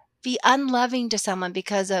unloving to someone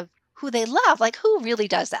because of who they love. Like who really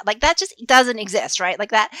does that? Like that just doesn't exist, right?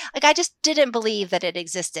 Like that, like I just didn't believe that it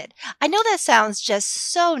existed. I know that sounds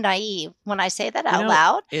just so naive when I say that out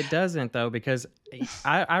loud. It doesn't though, because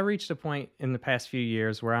I reached a point in the past few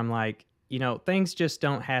years where I'm like, things just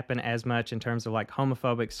don't happen as much in terms of like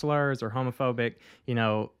homophobic slurs or homophobic,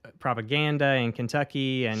 propaganda in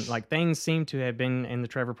Kentucky. And like things seem to have been, in the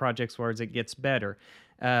Trevor Project's words, it gets better.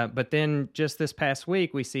 But then just this past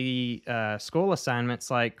week, we see school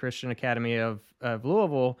assignments like Christian Academy of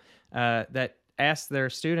Louisville that ask their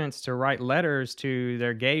students to write letters to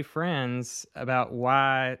their gay friends about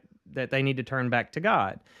why that they need to turn back to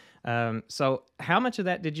God. So how much of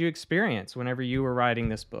that did you experience whenever you were writing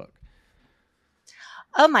this book?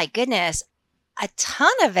 Oh my goodness. A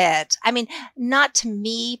ton of it. I mean, not to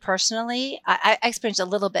me personally. I experienced a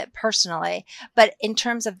little bit personally, but in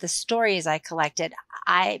terms of the stories I collected,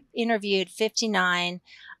 I interviewed 59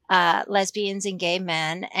 lesbians and gay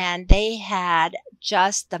men, and they had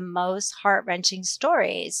just the most heart-wrenching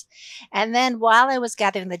stories. And then while I was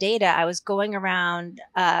gathering the data, I was going around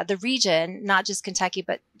the region, not just Kentucky,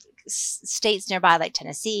 but states nearby like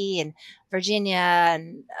Tennessee and Virginia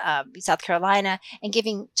and South Carolina, and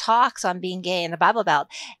giving talks on being gay in the Bible Belt.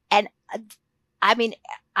 And I mean,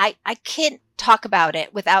 I can't talk about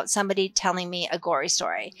it without somebody telling me a gory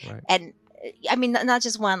story. Right. And I mean, not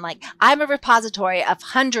just one. Like I'm a repository of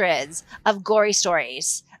hundreds of gory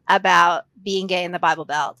stories about being gay in the Bible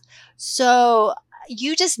Belt. So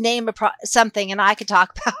you just name something and I could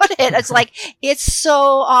talk about it. It's like, it's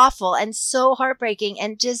so awful and so heartbreaking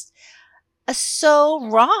and just so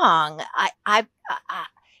wrong.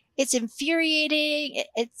 It's infuriating.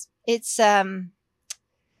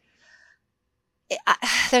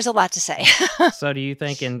 There's a lot to say. So do you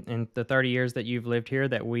think in the 30 years that you've lived here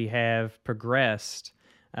that we have progressed,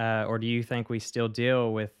 or do you think we still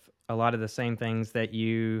deal with a lot of the same things that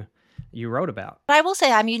you wrote about? But I will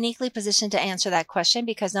say I'm uniquely positioned to answer that question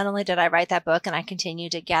because not only did I write that book and I continue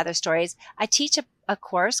to gather stories, I teach a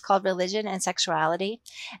course called Religion and Sexuality,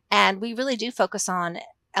 and we really do focus on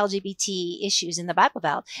LGBT issues in the Bible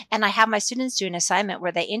Belt. And I have my students do an assignment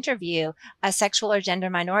where they interview a sexual or gender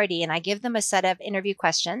minority, and I give them a set of interview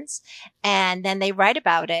questions, and then they write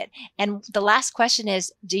about it. And the last question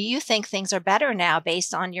is, do you think things are better now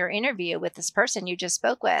based on your interview with this person you just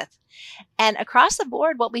spoke with? And across the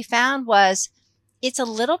board, what we found was it's a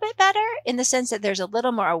little bit better in the sense that there's a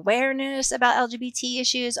little more awareness about LGBT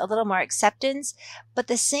issues, a little more acceptance, but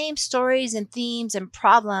the same stories and themes and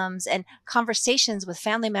problems and conversations with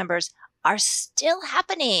family members are still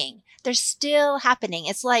happening. They're still happening.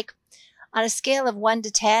 It's like on a scale of 1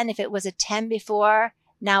 to 10, if it was a 10 before,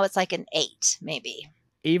 now it's like an 8, maybe.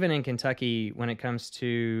 Even in Kentucky, when it comes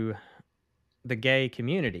to the gay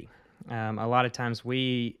community, a lot of times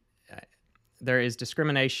there is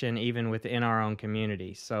discrimination even within our own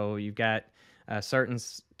community. So you've got a certain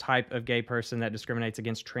type of gay person that discriminates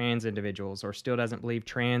against trans individuals or still doesn't believe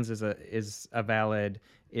trans is a valid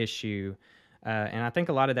issue. And I think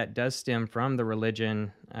a lot of that does stem from the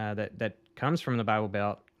religion that comes from the Bible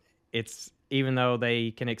Belt. It's even though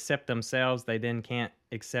they can accept themselves, they then can't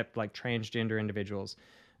accept like transgender individuals.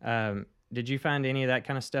 Did you find any of that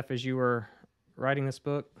kind of stuff as you were writing this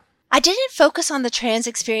book? I didn't focus on the trans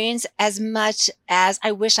experience as much as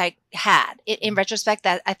I wish I had. In retrospect,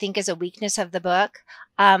 that I think is a weakness of the book.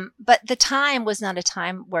 But the time was not a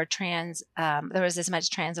time where there was as much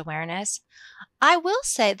trans awareness. I will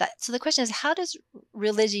say that, so the question is, how does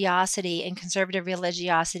religiosity and conservative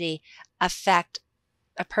religiosity affect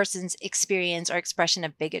a person's experience or expression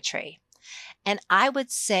of bigotry? And I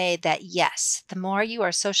would say that yes, the more you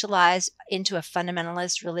are socialized into a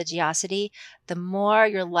fundamentalist religiosity, the more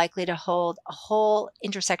you're likely to hold a whole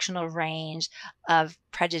intersectional range of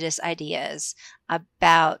prejudice ideas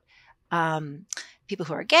about people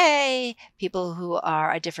who are gay, people who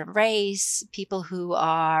are a different race, people who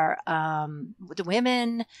are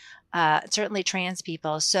women, certainly trans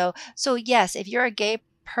people. So yes, if you're a gay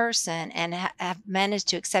person and have managed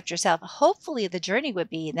to accept yourself, hopefully the journey would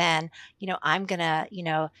be then, I'm going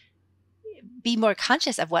to, be more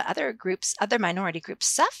conscious of what other minority groups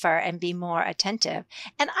suffer and be more attentive.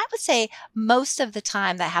 And I would say most of the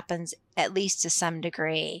time that happens at least to some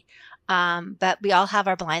degree. But we all have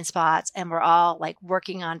our blind spots and we're all like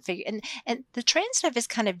working on and the trans stuff is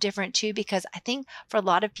kind of different too, because I think for a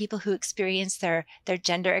lot of people who experience their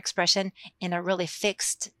gender expression in a really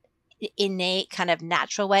fixed, innate kind of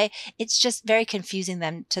natural way, it's just very confusing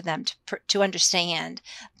to understand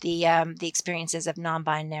the experiences of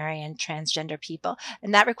non-binary and transgender people,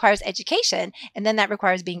 and that requires education, and then that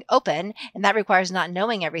requires being open, and that requires not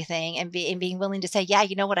knowing everything and being willing to say, yeah,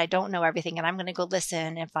 you know what, I don't know everything, and I'm going to go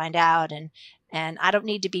listen and find out, and I don't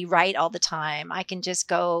need to be right all the time. I can just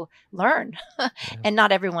go learn. Yeah. And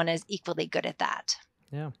not everyone is equally good at that.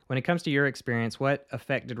 Yeah. When it comes to your experience, what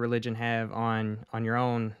effect did religion have on your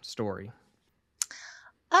own story?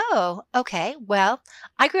 Oh, okay. Well,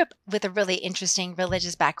 I grew up with a really interesting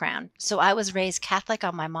religious background. So I was raised Catholic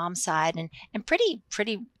on my mom's side and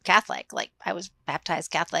pretty Catholic. Like I was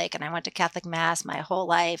baptized Catholic and I went to Catholic Mass my whole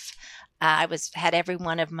life. I had every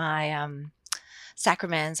one of my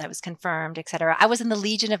sacraments. I was confirmed, etc. I was in the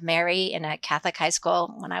Legion of Mary in a Catholic high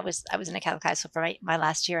school when I was in a Catholic high school for my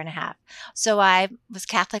last year and a half. So I was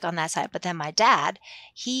Catholic on that side. But then my dad,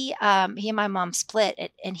 he and my mom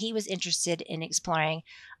split, and he was interested in exploring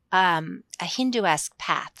a Hindu-esque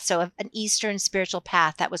path, so an Eastern spiritual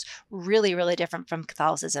path that was really, really different from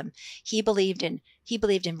Catholicism. He believed in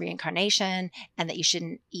reincarnation and that you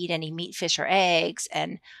shouldn't eat any meat, fish, or eggs.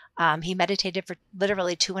 And he meditated for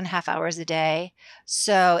literally 2.5 hours a day.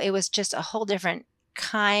 So it was just a whole different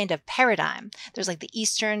kind of paradigm. There's like the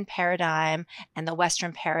Eastern paradigm and the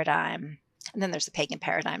Western paradigm. And then there's the pagan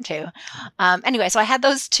paradigm too. Anyway, so I had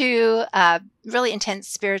those two really intense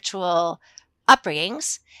spiritual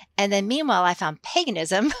upbringings. And then meanwhile, I found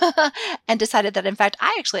paganism and decided that, in fact,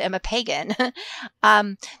 I actually am a pagan.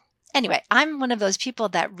 Anyway, I'm one of those people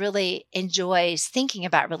that really enjoys thinking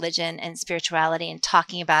about religion and spirituality and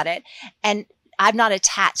talking about it. And I'm not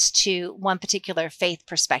attached to one particular faith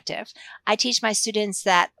perspective. I teach my students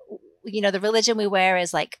that, the religion we wear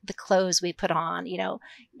is like the clothes we put on.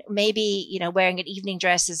 Maybe, wearing an evening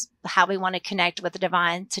dress is how we want to connect with the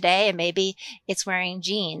divine today. And maybe it's wearing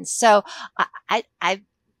jeans. So I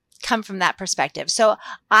come from that perspective. So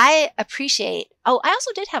I appreciate, I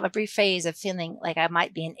also did have a brief phase of feeling like I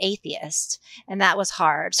might be an atheist, and that was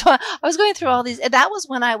hard. So I was going through all these, that was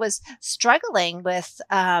when I was struggling with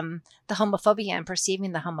the homophobia and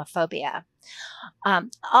perceiving the homophobia.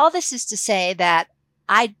 All this is to say that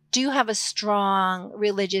I do have a strong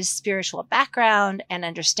religious, spiritual background and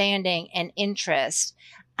understanding and interest.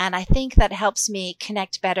 And I think that helps me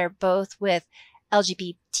connect better both with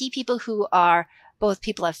LGBT people who are both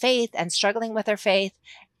people of faith and struggling with their faith,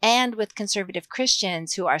 and with conservative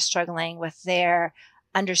Christians who are struggling with their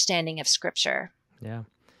understanding of Scripture. Yeah.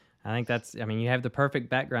 I think you have the perfect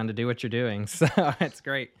background to do what you're doing. So it's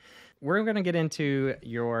great. we're going to get into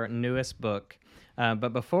your newest book.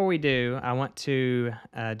 But before we do, I want to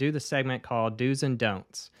do the segment called Do's and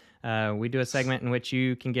Don'ts. We do a segment in which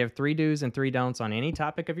you can give 3 do's and 3 don'ts on any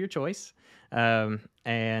topic of your choice.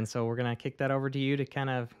 And so we're going to kick that over to you to kind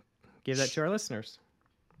of give that to our listeners.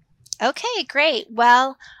 Okay, great.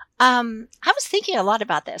 Well, I was thinking a lot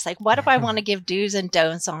about this. Like, what do I want to give do's and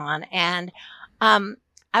don'ts on? And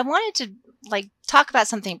I wanted to talk about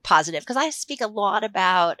something positive, because I speak a lot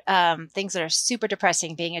about things that are super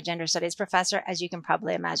depressing being a gender studies professor, as you can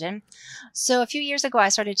probably imagine. So a few years ago, I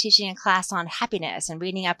started teaching a class on happiness and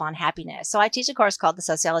reading up on happiness. So I teach a course called The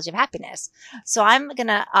Sociology of Happiness. So I'm going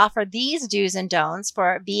to offer these do's and don'ts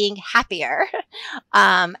for being happier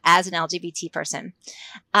as an LGBT person.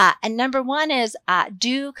 And number 1 is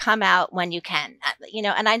do come out when you can.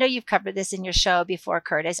 And I know you've covered this in your show before,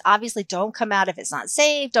 Curtis. Obviously, don't come out if it's not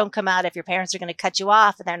safe. Don't come out if your parents are going to cut you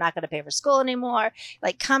off and they're not going to pay for school anymore.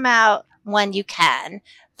 Come out when you can,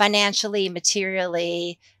 financially,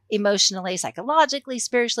 materially, emotionally, psychologically,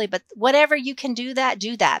 spiritually, but whatever you can do that,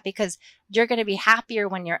 because you're going to be happier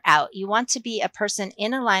when you're out. You want to be a person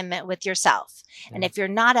in alignment with yourself. Yeah. And if you're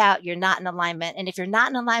not out, you're not in alignment. And if you're not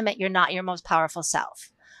in alignment, you're not your most powerful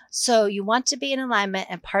self. So you want to be in alignment,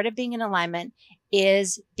 and part of being in alignment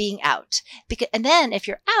is being out. And then if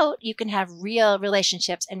you're out, you can have real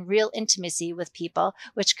relationships and real intimacy with people,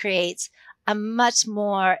 which creates a much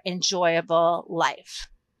more enjoyable life.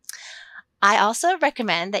 I also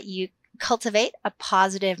recommend that you cultivate a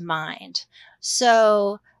positive mind.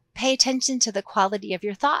 So pay attention to the quality of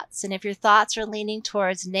your thoughts. And if your thoughts are leaning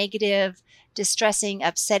towards negative, distressing,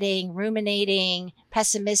 upsetting, ruminating,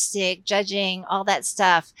 pessimistic, judging, all that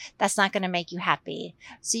stuff, that's not going to make you happy.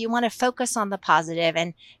 So you want to focus on the positive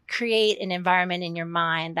and create an environment in your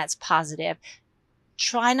mind that's positive.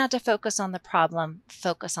 Try not to focus on the problem,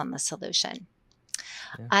 focus on the solution.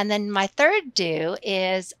 Yeah. And then my third do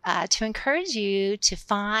is to encourage you to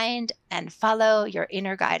find and follow your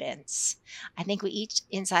inner guidance. I think we each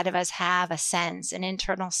inside of us have a sense, an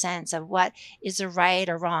internal sense of what is the right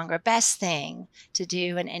or wrong or best thing to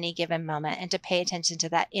do in any given moment, and to pay attention to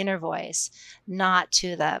that inner voice, not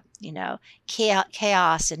to the,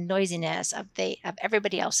 chaos and noisiness of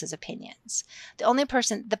everybody else's opinions. The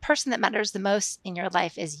person that matters the most in your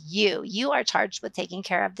life is you. You are charged with taking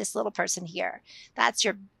care of this little person here. That's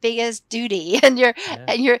your biggest duty, and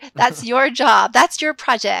that's your job. That's your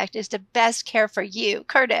project, is to best care for you,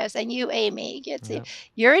 Curtis, and you, Amy.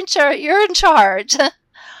 You're in charge. You're in charge.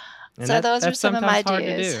 So those are some of my hard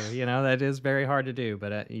do's. To do. That is very hard to do,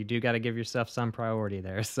 but you do got to give yourself some priority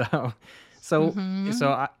there. So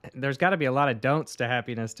there's got to be a lot of don'ts to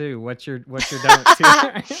happiness too. What's your don'ts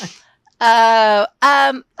here?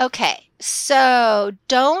 Okay. So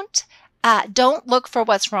don't look for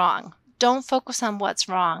what's wrong. Don't focus on what's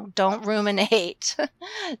wrong. Don't ruminate.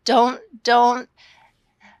 Don't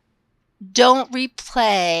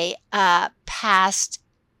replay past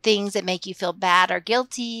things that make you feel bad or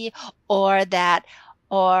guilty, or that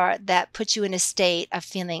put you in a state of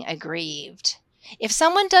feeling aggrieved. If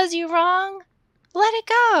someone does you wrong, let it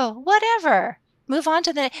go. Whatever. Move on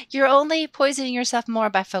to you're only poisoning yourself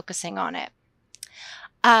more by focusing on it.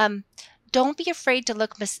 Don't be afraid to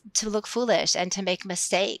look foolish and to make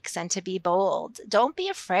mistakes and to be bold. Don't be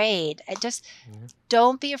afraid.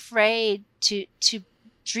 Don't be afraid to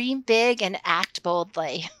dream big and act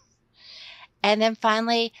boldly. And then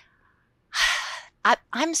finally,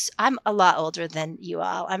 I'm a lot older than you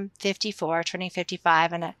all. I'm 54, turning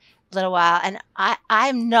 55 in a little while, and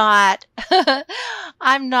I'm not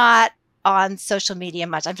I'm not on social media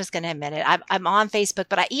much. I'm just going to admit it. I'm on Facebook,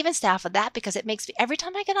 but I even stay off of that because it makes me, every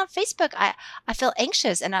time I get on Facebook, I feel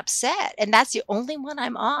anxious and upset, and that's the only one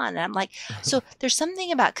I'm on. And I'm like, so there's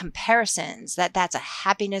something about comparisons that's a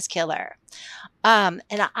happiness killer. And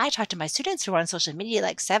I talk to my students who are on social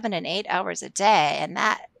media 7 and 8 hours a day, and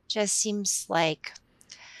that just seems like,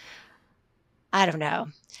 I don't know.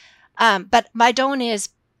 But my don't is,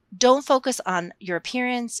 don't focus on your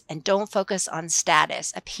appearance and don't focus on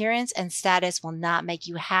status. Appearance and status will not make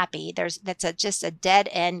you happy. That's just a dead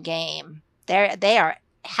end game. They are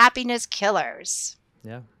happiness killers.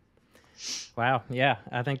 Yeah. Wow. Yeah.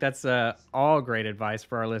 I think that's all great advice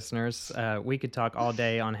for our listeners. We could talk all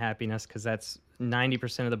day on happiness because that's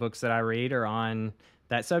 90% of the books that I read are on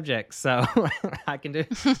that subject. So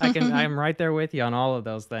I'm right there with you on all of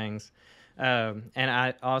those things. And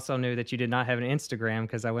I also knew that you did not have an Instagram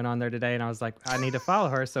because I went on there today and I was like, I need to follow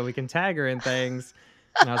her so we can tag her in things.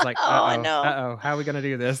 And I was like, how are we going to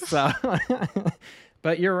do this? So,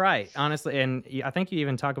 but you're right, honestly. And I think you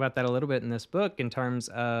even talk about that a little bit in this book in terms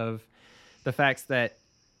of the facts that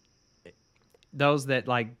those that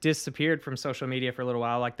like disappeared from social media for a little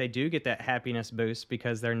while, like they do get that happiness boost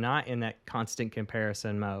because they're not in that constant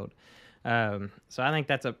comparison mode. So I think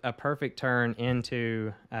that's a perfect turn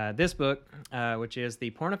into this book, which is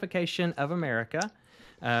The Pornification of America.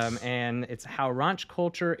 And it's how raunch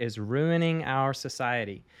culture is ruining our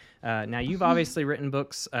society. Now, you've obviously written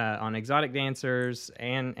books on exotic dancers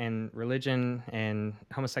and religion and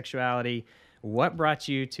homosexuality. What brought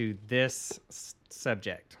you to this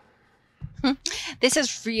subject? This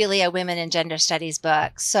is really a women and gender studies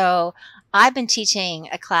book. So I've been teaching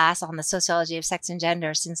a class on the sociology of sex and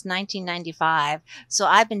gender since 1995. So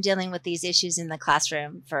I've been dealing with these issues in the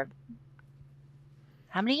classroom for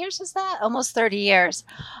how many years is that? Almost 30 years.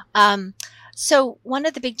 So one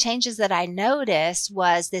of the big changes that I noticed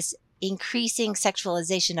was this increasing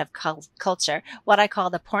sexualization of culture, what I call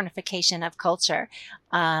the pornification of culture,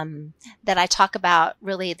 that I talk about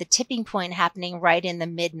really the tipping point happening right in the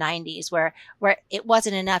mid-90s where it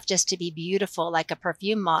wasn't enough just to be beautiful like a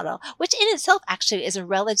perfume model, which in itself actually is a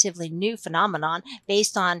relatively new phenomenon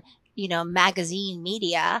based on, magazine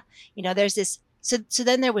media. There's this So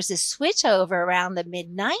then there was this switch over around the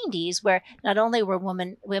mid 90s where not only were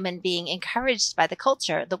women being encouraged by the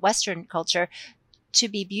culture, the Western culture, to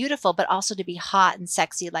be beautiful, but also to be hot and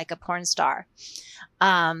sexy like a porn star.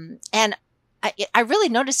 And I really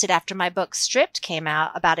noticed it after my book Stripped came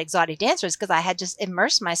out about exotic dancers, because I had just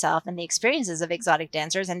immersed myself in the experiences of exotic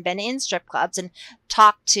dancers and been in strip clubs and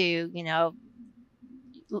talked to,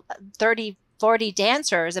 30, 40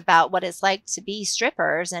 dancers about what it's like to be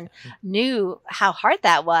strippers, and knew how hard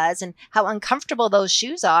that was and how uncomfortable those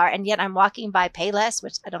shoes are. And yet I'm walking by Payless,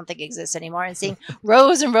 which I don't think exists anymore, and seeing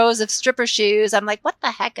rows and rows of stripper shoes. I'm like, what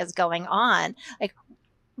the heck is going on? Like,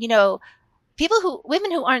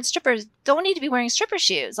 women who aren't strippers don't need to be wearing stripper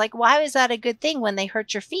shoes. Like, why is that a good thing when they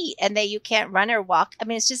hurt your feet and you can't run or walk? I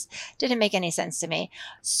mean, it just didn't make any sense to me.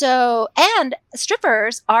 So, and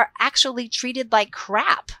strippers are actually treated like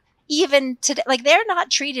crap. Even today, like, they're not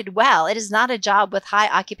treated well. It is not a job with high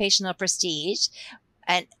occupational prestige.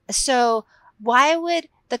 And so why would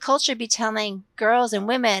the culture be telling girls and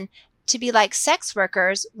women to be like sex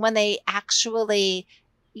workers when they actually,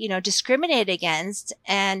 discriminate against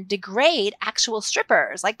and degrade actual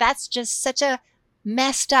strippers? Like, that's just such a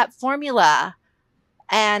messed up formula.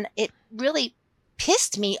 And it really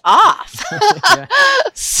pissed me off.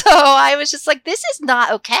 So I was just like, this is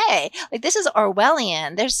not okay. Like, this is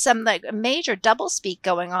Orwellian. There's some major doublespeak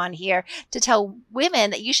going on here to tell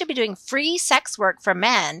women that you should be doing free sex work for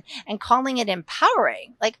men and calling it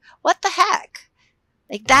empowering. Like, what the heck?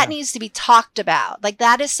 Like, that needs to be talked about. Like,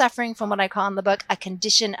 that is suffering from what I call in the book a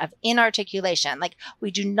condition of inarticulation. Like,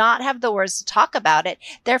 we do not have the words to talk about it.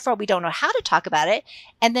 Therefore, we don't know how to talk about it.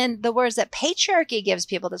 And then the words that patriarchy gives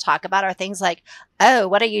people to talk about are things like, oh,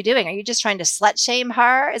 what are you doing? Are you just trying to slut shame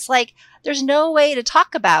her? It's like, there's no way to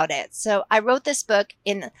talk about it. So I wrote this book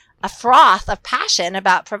in a froth of passion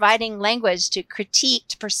about providing language to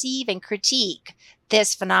perceive and critique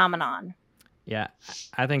this phenomenon. Yeah,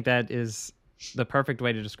 I think that is the perfect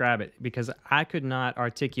way to describe it, because I could not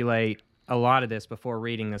articulate a lot of this before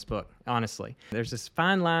reading this book, honestly. There's this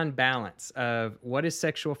fine line balance of what is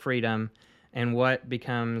sexual freedom and what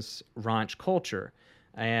becomes raunch culture.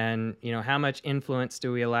 And, how much influence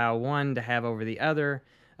do we allow one to have over the other?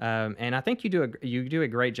 And I think you do a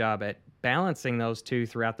great job at balancing those two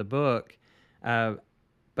throughout the book. But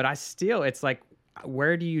it's like,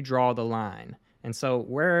 where do you draw the line? And so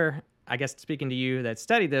I guess, speaking to you that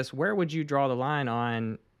study this, where would you draw the line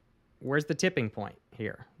on where's the tipping point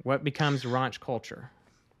here? What becomes raunch culture?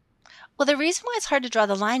 Well, the reason why it's hard to draw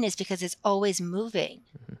the line is because it's always moving.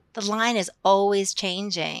 Mm-hmm. The line is always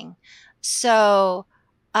changing. So,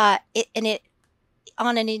 on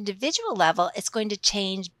an individual level, it's going to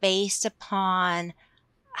change based upon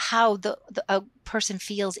how a person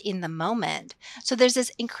feels in the moment. So there's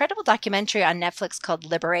this incredible documentary on Netflix called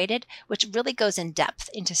Liberated, which really goes in depth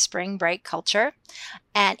into spring break culture.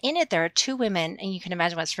 And in it, there are two women, and you can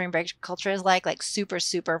imagine what spring break culture is like super,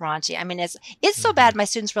 super raunchy. I mean, it's so bad. My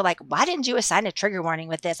students were like, why didn't you assign a trigger warning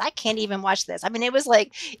with this? I can't even watch this. I mean, it was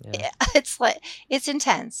like, it's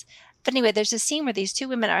intense. But anyway, there's a scene where these two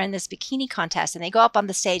women are in this bikini contest, and they go up on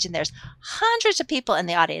the stage, and there's hundreds of people in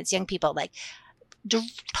the audience, young people, like,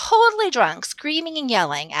 totally drunk, screaming and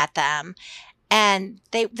yelling at them. And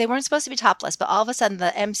they weren't supposed to be topless, but all of a sudden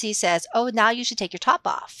the MC says, oh, now you should take your top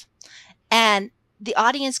off. And the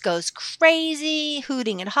audience goes crazy,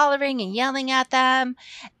 hooting and hollering and yelling at them.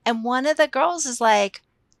 And one of the girls is like,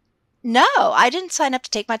 no, I didn't sign up to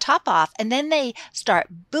take my top off. And then they start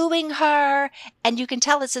booing her. And you can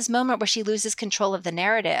tell it's this moment where she loses control of the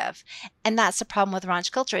narrative. And that's the problem with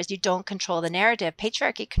raunch culture is you don't control the narrative.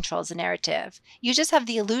 Patriarchy controls the narrative. You just have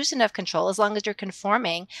the illusion of control as long as you're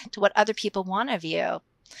conforming to what other people want of you.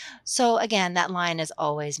 So again, that line is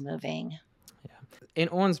always moving. In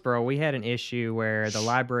Owensboro, we had an issue where the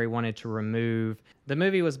library wanted to remove... The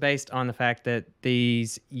movie was based on the fact that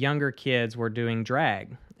these younger kids were doing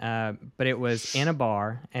drag, but it was in a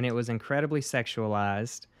bar, and it was incredibly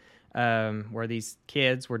sexualized, where these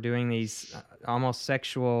kids were doing these almost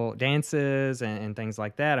sexual dances and things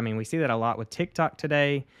like that. I mean, we see that a lot with TikTok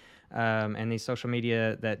today, and these social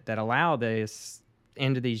media that allow this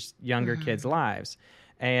into these younger kids' lives.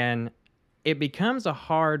 And it becomes a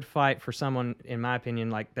hard fight for someone, in my opinion,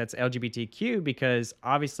 like that's LGBTQ, because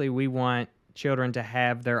obviously we want children to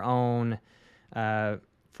have their own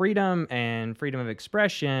freedom and freedom of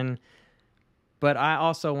expression. But I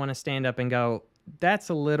also want to stand up and go, that's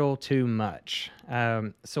a little too much.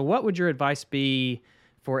 So what would your advice be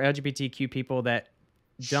for LGBTQ people that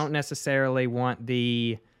don't necessarily want for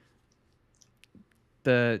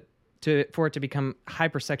it to become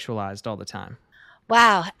hypersexualized all the time?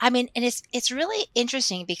 Wow. I mean, and it's really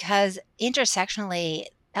interesting because intersectionally,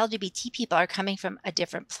 LGBT people are coming from a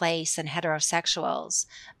different place than heterosexuals.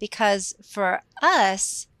 Because for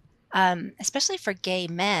us, especially for gay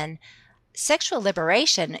men, sexual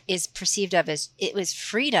liberation is perceived of as it was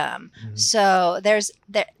freedom. Mm-hmm. So there's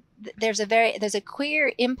a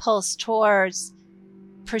queer impulse towards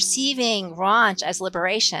perceiving raunch as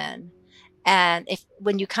liberation, and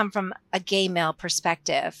when you come from a gay male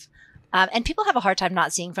perspective. And people have a hard time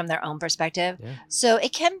not seeing from their own perspective. Yeah. So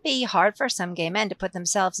it can be hard for some gay men to put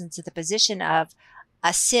themselves into the position of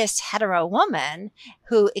a cis hetero woman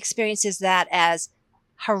who experiences that as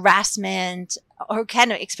harassment, or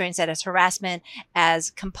can experience that as harassment, as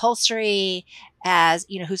compulsory, as,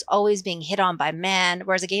 who's always being hit on by men.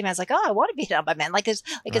 Whereas a gay man's like, oh, I want to be hit on by men. It's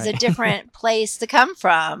a different place to come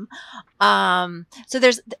from. So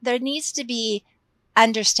there needs to be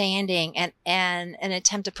understanding and an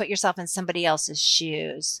attempt to put yourself in somebody else's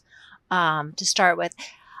shoes. To start with,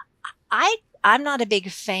 I'm not a big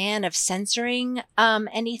fan of censoring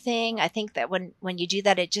anything. I think that when you do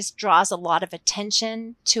that, it just draws a lot of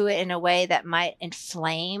attention to it in a way that might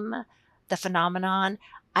inflame the phenomenon.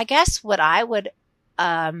 I guess what I would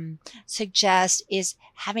suggest is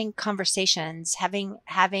having conversations, having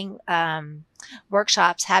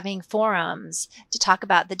workshops, having forums to talk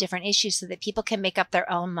about the different issues so that people can make up their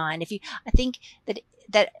own mind. I think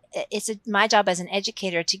that it's my job as an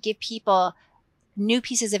educator to give people new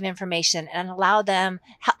pieces of information and allow them,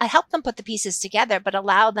 help them put the pieces together, but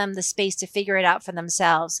allow them the space to figure it out for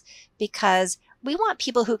themselves. Because we want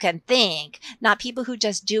people who can think, not people who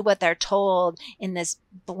just do what they're told in this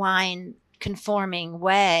blind, conforming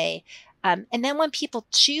way. And then when people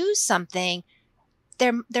choose something,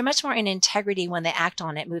 they're much more in integrity when they act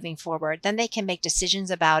on it moving forward. Then they can make decisions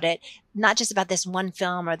about it, not just about this one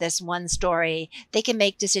film or this one story. They can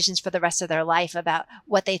make decisions for the rest of their life about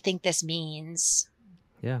what they think this means.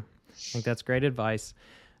 Yeah, I think that's great advice.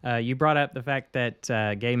 You brought up the fact that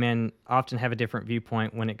gay men often have a different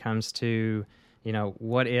viewpoint when it comes to,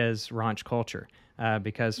 what is raunch culture.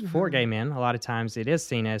 Because for gay men, a lot of times it is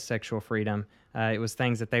seen as sexual freedom. It was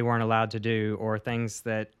things that they weren't allowed to do, or things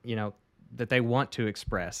that, that they want to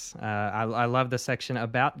express. I love the section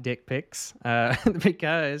about dick pics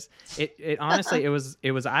because it honestly, it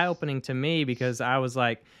was eye-opening to me, because I was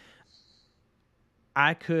like,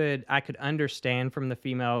 I could understand from the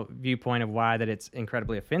female viewpoint of why that it's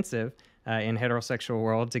incredibly offensive in heterosexual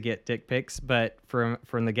world to get dick pics, but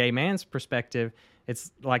from the gay man's perspective,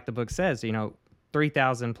 it's like the book says,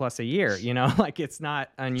 3,000 plus a year, it's not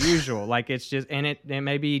unusual. It's just, and it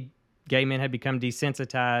maybe gay men have become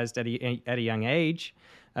desensitized at a young age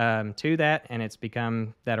to that, and it's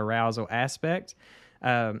become that arousal aspect.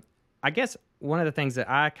 I guess one of the things that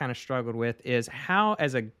I kind of struggled with is how,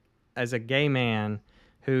 as a gay man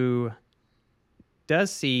who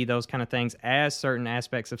does see those kind of things as certain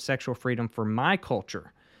aspects of sexual freedom for my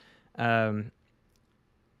culture, how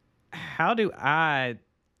do I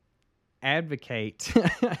advocate,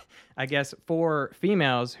 I guess, for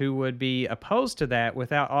females who would be opposed to that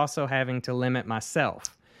without also having to limit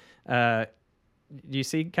myself? Do you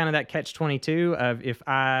see kind of that catch-22 of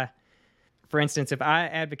for instance, if I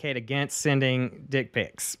advocate against sending dick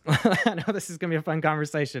pics, I know this is going to be a fun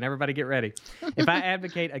conversation. Everybody get ready. If I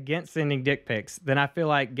advocate against sending dick pics, then I feel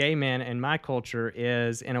like gay men in my culture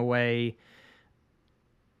is, in a way,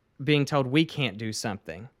 being told we can't do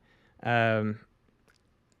something.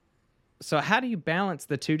 So how do you balance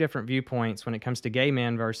the two different viewpoints when it comes to gay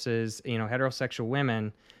men versus, heterosexual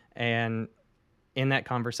women and in that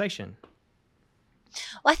conversation?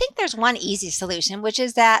 Well, I think there's one easy solution, which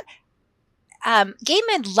is that gay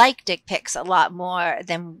men like dick pics a lot more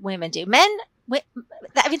than women do.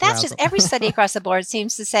 I mean, that's just every study across the board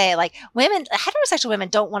seems to say, like, heterosexual women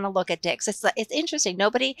don't want to look at dicks. It's interesting.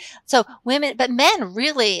 But men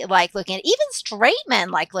really like looking at, even straight men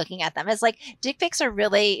like looking at them. It's like dick pics are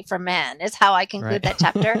really for men, is how I conclude that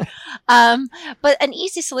chapter. But an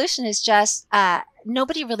easy solution is just,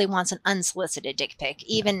 nobody really wants an unsolicited dick pic,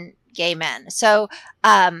 even gay men. So,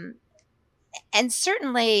 and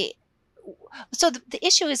certainly, the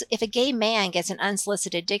issue is, if a gay man gets an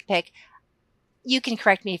unsolicited dick pic, you can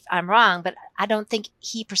correct me if I'm wrong, but I don't think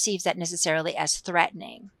he perceives that necessarily as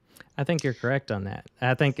threatening. I think you're correct on that.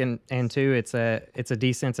 I think, and too, it's a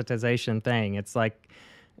desensitization thing. It's like,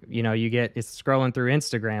 it's scrolling through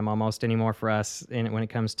Instagram almost anymore for us, when it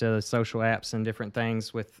comes to social apps and different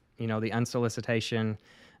things with, the unsolicitation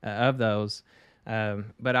of those.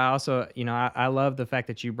 But I also, I love the fact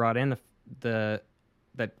that you brought in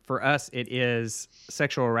that for us it is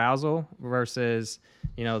sexual arousal versus,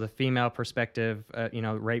 the female perspective.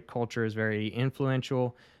 Rape culture is very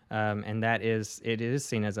influential, and it is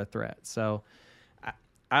seen as a threat. So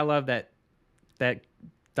I love that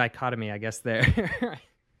dichotomy, I guess, there.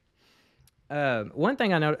 One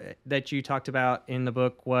thing I know that you talked about in the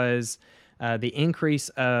book was the increase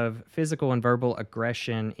of physical and verbal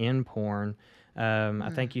aggression in porn.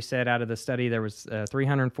 I think you said out of the study there was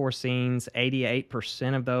 304 scenes,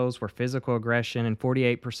 88% of those were physical aggression and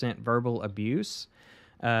 48% verbal abuse.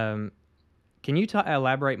 Can you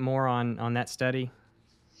elaborate more on that study?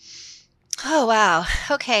 Oh, wow.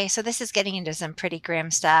 Okay, so this is getting into some pretty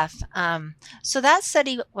grim stuff. So that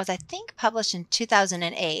study was, I think, published in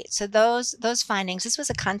 2008. So those findings, this was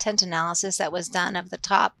a content analysis that was done of the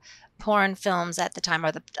top porn films at the time,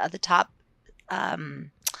 or the top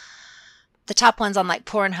ones on like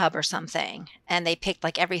Pornhub or something, and they picked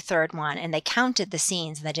like every third one, and they counted the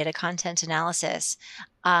scenes, and they did a content analysis,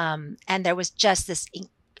 and there was just this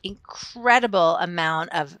incredible amount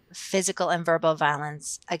of physical and verbal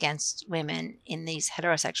violence against women in these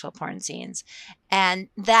heterosexual porn scenes, and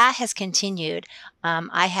that has continued.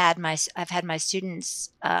 I've had my students.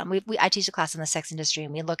 I teach a class on the sex industry,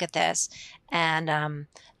 and we look at this, and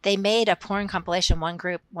they made a porn compilation. One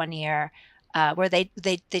group one year. Where they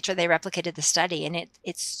replicated the study, and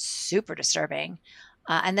it's super disturbing.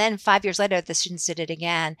 And then 5 years later, the students did it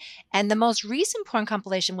again. And the most recent porn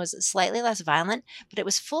compilation was slightly less violent, but it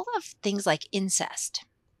was full of things like incest.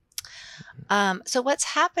 So what's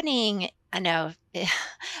happening? I know.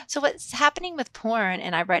 So what's happening with porn,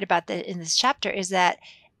 and I write about that in this chapter, is that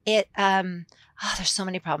it. There's so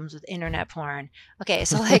many problems with internet porn. Okay,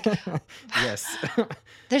 so like, yes,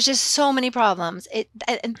 there's just so many problems.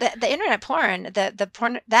 The internet porn, the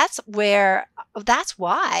porn. That's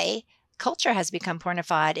why culture has become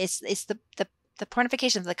pornified. It's the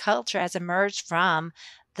pornification of the culture has emerged from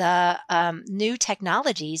the new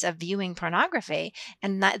technologies of viewing pornography.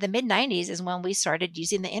 And the mid 90s is when we started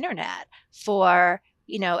using the internet for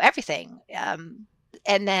everything.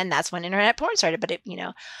 And then that's when internet porn started, but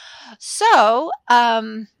so,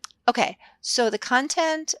 okay. So the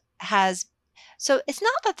content so it's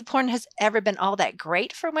not that the porn has ever been all that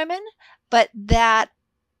great for women, but that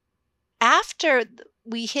after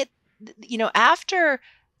after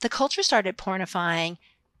the culture started pornifying,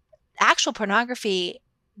 actual pornography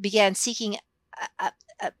began seeking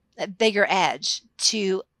a bigger edge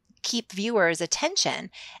to keep viewers' attention.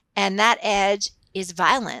 And that edge is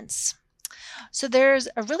violence. So there's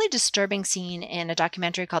a really disturbing scene in a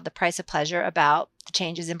documentary called The Price of Pleasure about the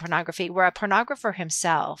changes in pornography, where a pornographer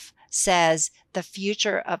himself says the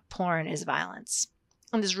future of porn is violence,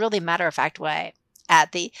 in this really matter-of-fact way,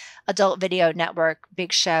 at the Adult Video Network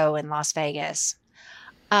big show in Las Vegas.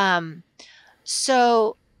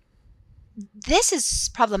 So this is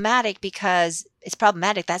problematic because it's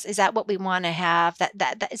problematic. Is that what we want to have?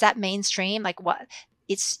 Is that mainstream? Like what?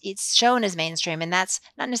 It's shown as mainstream, and that's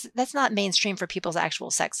not mainstream for people's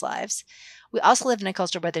actual sex lives. We also live in a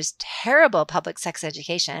culture where there's terrible public sex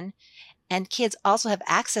education, and kids also have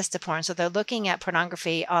access to porn, so they're looking at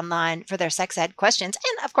pornography online for their sex ed questions,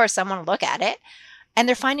 and of course, someone will look at it, and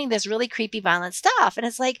they're finding this really creepy, violent stuff, and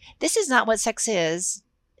it's like, this is not what sex is.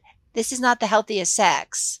 This is not the healthiest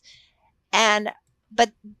sex,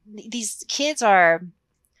 but these kids are.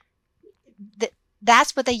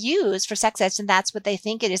 That's what they use for sex ed, and that's what they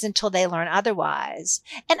think it is until they learn otherwise.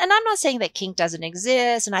 And I'm not saying that kink doesn't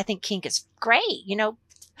exist, and I think kink is great,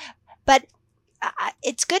 but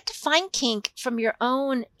it's good to find kink from your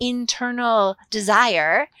own internal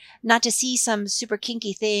desire, not to see some super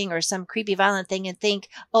kinky thing or some creepy violent thing and think,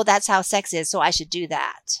 oh, that's how sex is, so I should do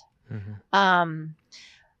that. Mm-hmm.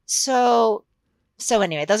 So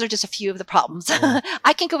anyway, those are just a few of the problems. Yeah.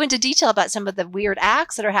 I can go into detail about some of the weird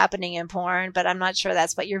acts that are happening in porn, but I'm not sure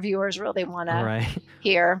that's what your viewers really want to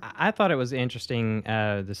hear. I thought it was interesting,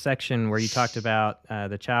 the section where you talked about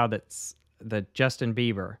the child that's the Justin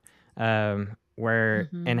Bieber, where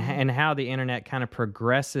and how the internet kind of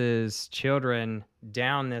progresses children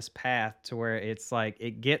down this path to where it's like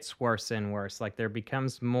it gets worse and worse. Like there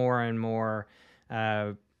becomes more and more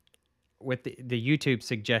with the YouTube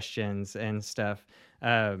suggestions and stuff.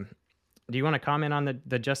 Do you want to comment on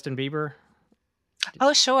the Justin Bieber?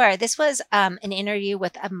 Oh, sure. This was an interview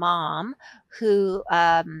with a mom who,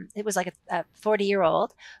 it was like a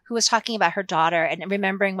 40-year-old who was talking about her daughter and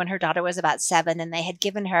remembering when her daughter was about 7 and they had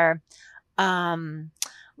given her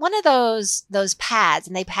one of those pads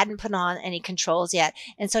and they hadn't put on any controls yet.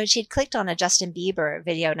 And so she'd clicked on a Justin Bieber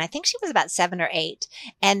video and I think she was about 7 or 8.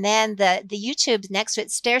 And then the YouTube next to it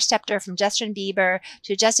stair-stepped her from Justin Bieber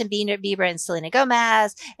to Justin Bieber and Selena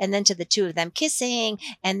Gomez, and then to the two of them kissing,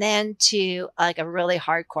 and then to like a really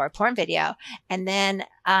hardcore porn video. And then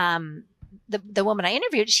the woman I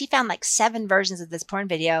interviewed, she found like 7 versions of this porn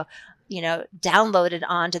video, downloaded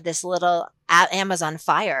onto this little Amazon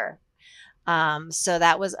Fire. So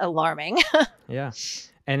that was alarming. Yeah.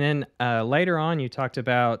 And then later on, you talked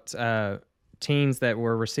about teens that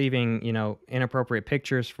were receiving, inappropriate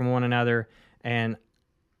pictures from one another. And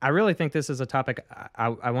I really think this is a topic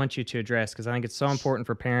I want you to address because I think it's so important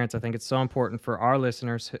for parents. I think it's so important for our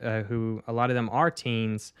listeners who a lot of them are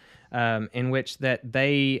teens, in which that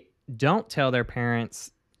they don't tell their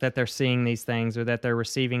parents that they're seeing these things or that they're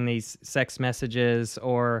receiving these sex messages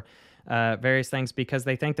or various things because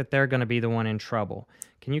they think that they're going to be the one in trouble.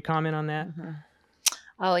 Can you comment on that? Mm-hmm.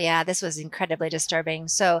 Oh, yeah, this was incredibly disturbing.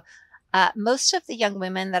 So most of the young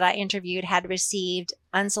women that I interviewed had received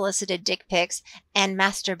unsolicited dick pics and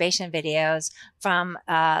masturbation videos from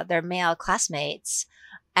their male classmates.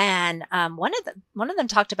 And one of them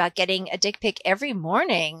talked about getting a dick pic every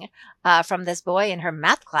morning from this boy in her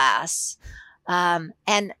math class.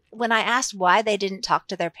 And when I asked why they didn't talk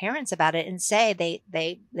to their parents about it and say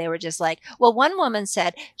they were just like, well, one woman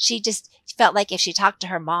said she just felt like if she talked to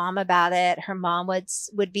her mom about it, her mom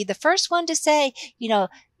would be the first one to say,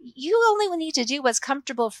 you only need to do what's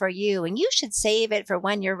comfortable for you and you should save it for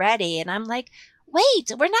when you're ready. And I'm like,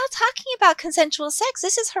 wait, we're not talking about consensual sex.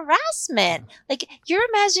 This is harassment. Like you're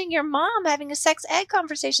imagining your mom having a sex ed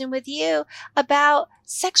conversation with you about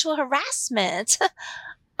sexual harassment.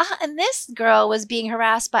 And this girl was being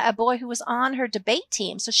harassed by a boy who was on her debate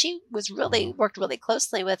team. So she was worked really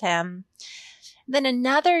closely with him. Then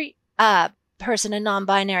another person, a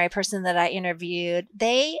non-binary person that I interviewed,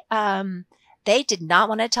 they did not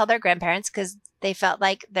want to tell their grandparents because they felt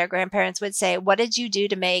like their grandparents would say, what did you do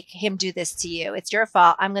to make him do this to you? It's your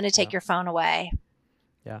fault. I'm going to take your phone away.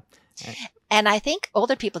 Yeah. And I think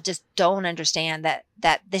older people just don't understand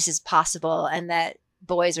that this is possible and that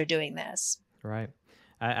boys are doing this. Right.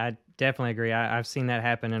 I definitely agree. I've seen that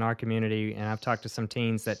happen in our community, and I've talked to some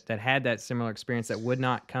teens that had that similar experience that would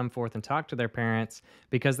not come forth and talk to their parents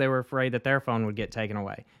because they were afraid that their phone would get taken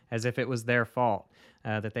away, as if it was their fault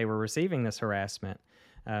that they were receiving this harassment.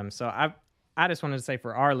 So I just wanted to say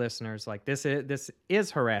for our listeners, like this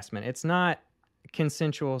is harassment. It's not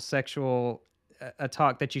consensual sexual a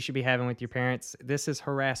talk that you should be having with your parents. This is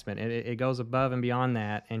harassment. It goes above and beyond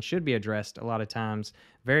that and should be addressed a lot of times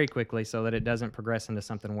very quickly so that it doesn't progress into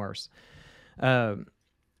something worse. The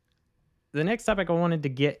next topic I wanted to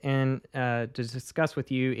get in to discuss with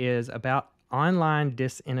you is about online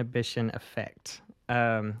disinhibition effect,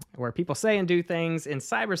 where people say and do things in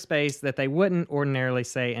cyberspace that they wouldn't ordinarily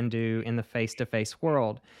say and do in the face-to-face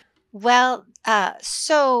world. Well,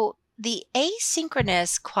 so the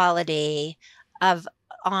asynchronous quality of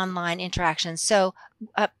online interactions. So,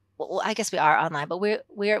 well, I guess we are online, but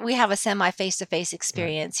we have a semi face-to-face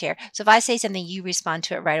experience here. So if I say something, you respond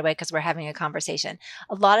to it right away because we're having a conversation.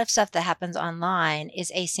 A lot of stuff that happens online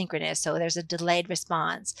is asynchronous. So there's a delayed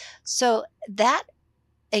response. So that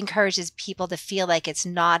encourages people to feel like it's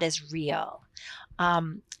not as real.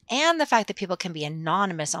 And the fact that people can be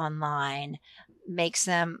anonymous online makes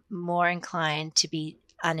them more inclined to be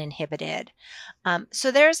uninhibited.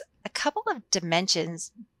 So there's a couple of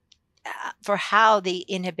dimensions for how the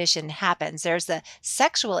inhibition happens. There's the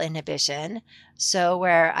sexual inhibition. So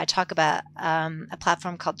where I talk about a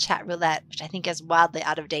platform called Chat Roulette, which I think is wildly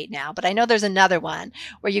out of date now, but I know there's another one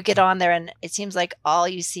where you get on there and it seems like all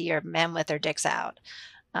you see are men with their dicks out.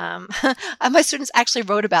 My students actually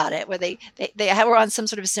wrote about it where they were on some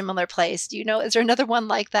sort of similar place. Do you know, is there another one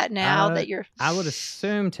like that now that you're? I would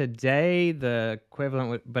assume today the equivalent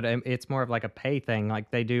would, but it's more of like a pay thing.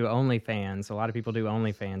 Like they do OnlyFans. A lot of people do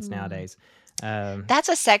OnlyFans nowadays. That's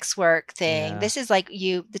a sex work thing. Yeah. This is like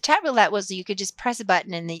the chat roulette was you could just press a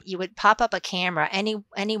button and you would pop up a camera,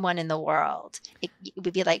 anyone in the world. It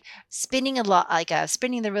would be like spinning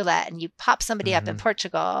spinning the roulette, and you pop somebody up in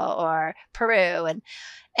Portugal or Peru, and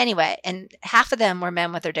anyway, and half of them were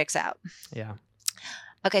men with their dicks out. Yeah.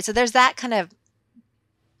 Okay, so there's that kind of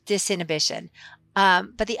disinhibition.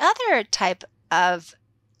 But the other type of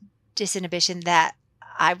disinhibition that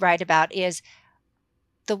I write about is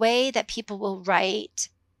the way that people will write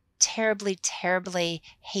terribly, terribly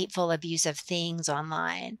hateful, abusive things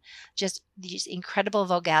online. Just these incredible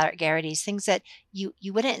vulgarities, things that you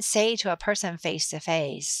wouldn't say to a person face to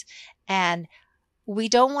face. And we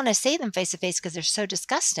don't want to say them face to face because they're so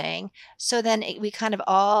disgusting. So then we kind of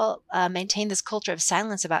all maintain this culture of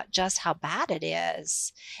silence about just how bad it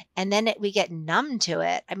is. And then we get numb to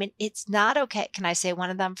it. I mean, it's not okay. Can I say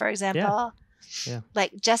one of them, for example? Yeah.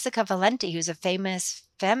 Like Jessica Valenti, who's a famous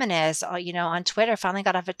feminist, on Twitter, finally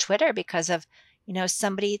got off of Twitter because of,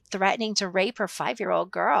 somebody threatening to rape her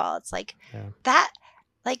 5-year-old girl. It's like that,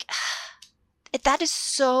 like that is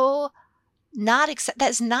so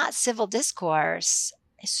that's not civil discourse.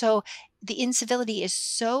 So the incivility is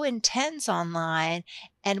so intense online,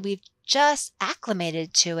 and we've just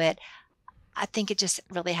acclimated to it. I think it just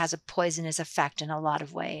really has a poisonous effect in a lot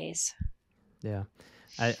of ways. Yeah.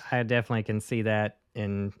 I definitely can see that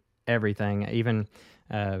in everything. Even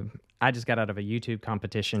I just got out of a YouTube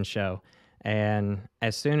competition show, and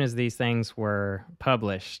as soon as these things were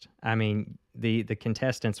published, I mean, the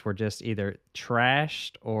contestants were just either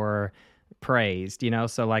trashed or praised,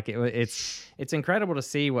 so like it's incredible to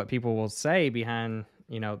see what people will say behind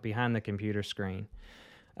the computer screen.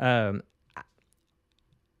 I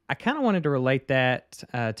kind of wanted to relate that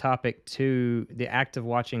topic to the act of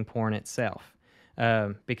watching porn itself,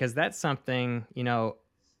 because that's something,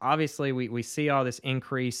 obviously we see all this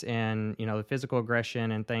increase in, the physical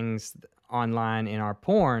aggression and things online in our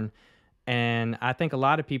porn. And I think a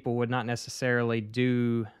lot of people would not necessarily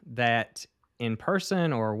do that in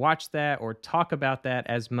person or watch that or talk about that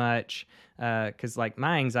as much, because like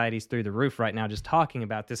my anxiety's through the roof right now just talking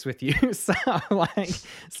about this with you.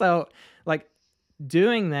 so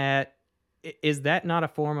doing that, is that not a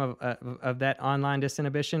form of that online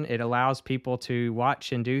disinhibition? It allows people to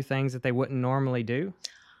watch and do things that they wouldn't normally do.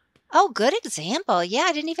 Oh, good example. Yeah,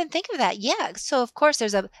 I didn't even think of that. Yeah. So of course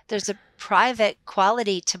there's a private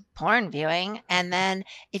quality to porn viewing. And then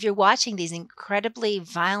if you're watching these incredibly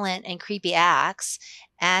violent and creepy acts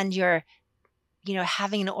and you're,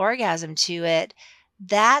 having an orgasm to it,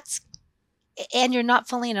 and you're not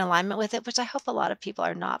fully in alignment with it, which I hope a lot of people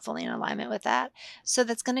are not fully in alignment with that. So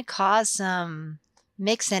that's going to cause some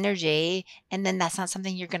mixed energy. And then that's not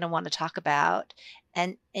something you're going to want to talk about.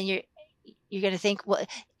 And you're going to think, well,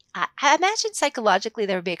 I imagine psychologically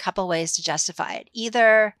there would be a couple ways to justify it.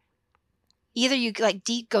 Either you like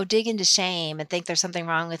go dig into shame and think there's something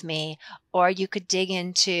wrong with me, or you could dig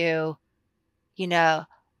into,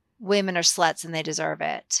 women are sluts and they deserve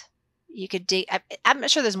it. You could dig. I'm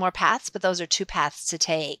not sure there's more paths, but those are two paths to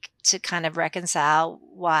take to kind of reconcile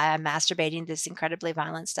why I'm masturbating this incredibly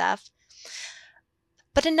violent stuff.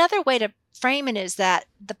 But another way to frame it is that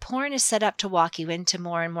the porn is set up to walk you into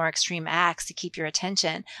more and more extreme acts to keep your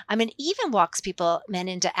attention. I mean, even walks men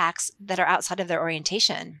into acts that are outside of their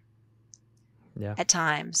orientation. Yeah. At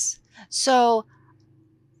times. So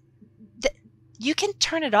you can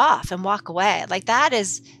turn it off and walk away. Like that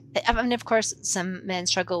is, I mean, of course, some men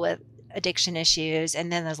struggle with addiction issues,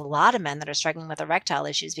 and then there's a lot of men that are struggling with erectile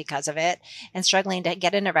issues because of it, and struggling to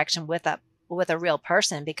get an erection with a real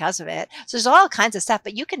person because of it. So there's all kinds of stuff,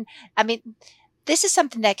 but this is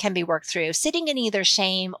something that can be worked through. Sitting in either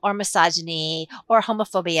shame or misogyny or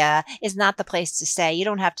homophobia is not the place to stay. You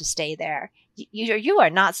don't have to stay there. You are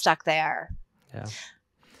not stuck there. Yeah.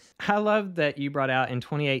 I love that you brought out in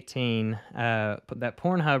 2018 that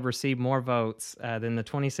Pornhub received more votes than the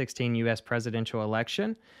 2016 U.S. presidential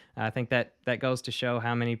election. I think that goes to show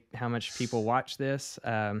how much people watch this.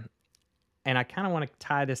 And I kind of want to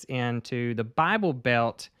tie this into the Bible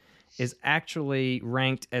Belt is actually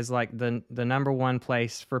ranked as like the number one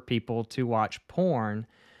place for people to watch porn.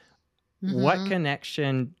 Mm-hmm. What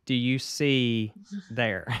connection do you see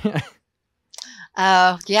there?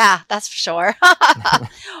 Oh, yeah, that's for sure.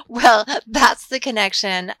 Well, that's the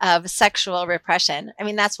connection of sexual repression. I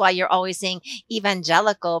mean, that's why you're always seeing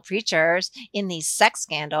evangelical preachers in these sex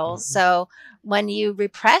scandals. Mhm. So when you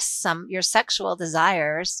repress your sexual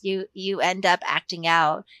desires, you end up acting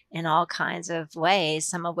out in all kinds of ways,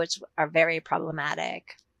 some of which are very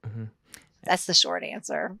problematic. Mhm. That's the short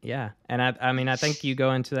answer. Yeah, and I mean, I think you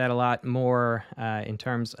go into that a lot more in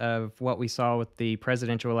terms of what we saw with the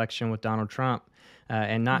presidential election with Donald Trump,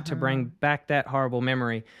 and not to bring Hmm. back that horrible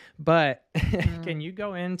memory, but Hmm. can you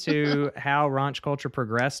go into how raunch culture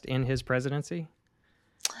progressed in his presidency?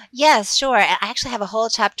 Yes, sure. I actually have a whole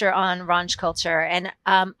chapter on raunch culture, and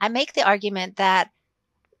I make the argument that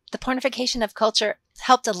the pornification of culture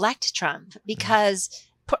helped elect Trump Mhm. because,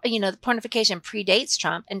 the pornification predates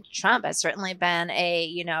Trump, and Trump has certainly been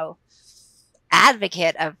a,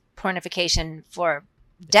 advocate of pornification for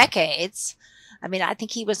Yeah. decades. I mean, I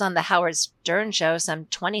think he was on the Howard Stern show some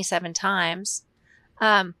 27 times.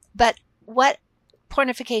 But what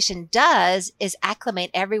pornification does is acclimate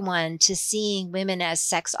everyone to seeing women as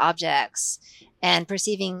sex objects and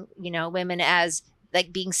perceiving, women as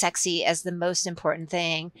like being sexy as the most important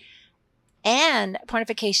thing. And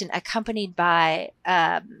pornification accompanied by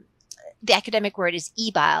the academic word is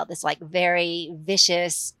ebile, this like very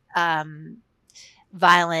vicious,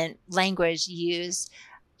 violent language used,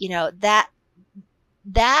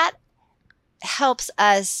 that helps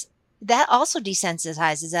us, that also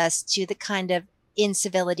desensitizes us to the kind of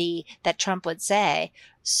incivility that Trump would say.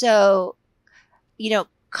 So,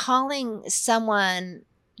 calling someone,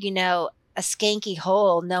 a skanky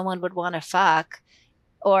hole no one would want to fuck,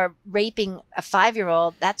 or raping a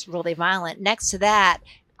 5-year-old, that's really violent. Next to that,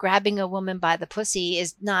 grabbing a woman by the pussy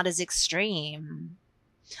is not as extreme.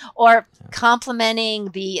 Or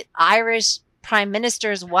complimenting the Irish prime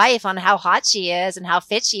minister's wife on how hot she is and how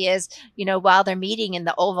fit she is, while they're meeting in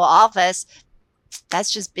the Oval Office,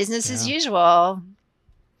 that's just business as Yeah. usual.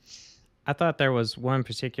 I thought there was one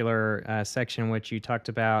particular section in which you talked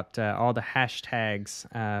about all the hashtags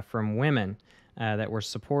from women that were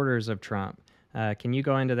supporters of Trump. Can you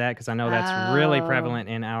go into that? Because I know that's really Oh. prevalent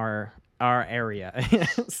in our area.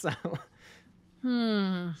 So,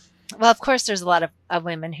 Well, of course, there's a lot of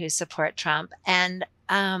women who support Trump. And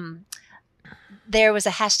there was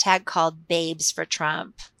a hashtag called Babes for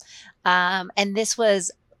Trump. And this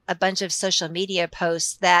was a bunch of social media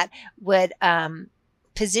posts that would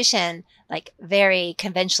position like very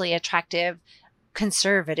conventionally attractive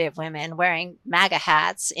conservative women wearing MAGA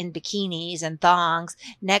hats in bikinis and thongs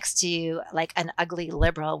next to like an ugly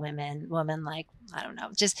liberal woman like, I don't know,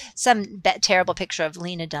 just some terrible picture of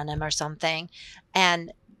Lena Dunham or something,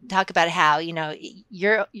 and talk about how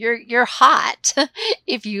you're hot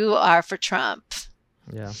if you are for Trump.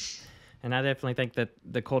 yeah. And I definitely think that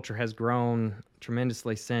the culture has grown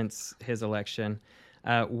tremendously since his election.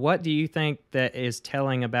 What do you think that is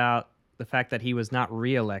telling about the fact that he was not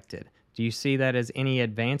reelected? Do you see that as any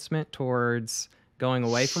advancement towards going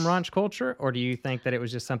away from raunch culture, or do you think that it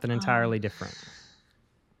was just something entirely Um, different?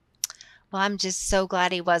 well, I'm just so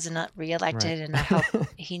glad he wasn't Right. reelected, and I hope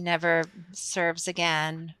he never serves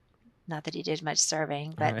again. Not that he did much serving,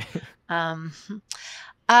 All but right. um,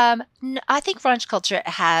 I think brunch culture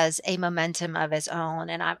has a momentum of its own,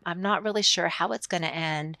 and I'm not really sure how it's going to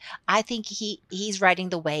end. I think he's riding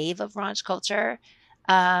the wave of brunch culture,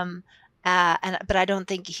 um, but I don't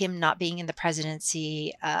think him not being in the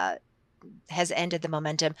presidency has ended the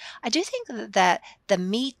momentum. I do think that the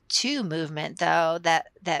Me Too movement, though,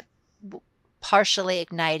 that partially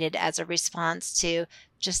ignited as a response to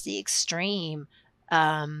just the extreme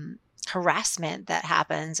harassment that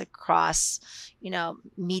happens across,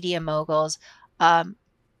 media moguls, um,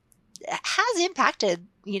 has impacted,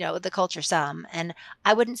 the culture some. And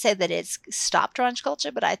I wouldn't say that it's stopped grunge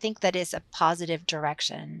culture, but I think that it's a positive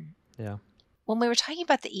direction. Yeah. When we were talking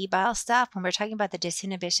about the ebile stuff, when we were talking about the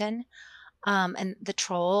disinhibition, and the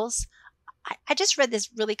trolls, I just read this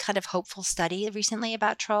really kind of hopeful study recently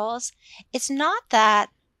about trolls. It's not that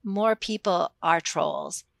more people are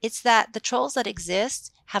trolls. It's that the trolls that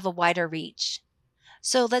exist have a wider reach.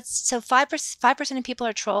 So 5% of people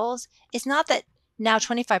are trolls. It's not that now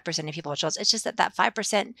 25% of people are trolls. It's just that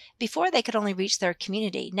 5% before they could only reach their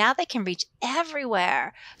community. Now they can reach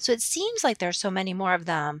everywhere. So it seems like there's so many more of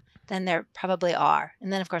them than there probably are.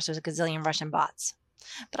 And then of course there's a gazillion Russian bots.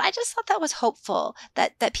 But I just thought that was hopeful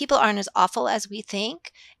that people aren't as awful as we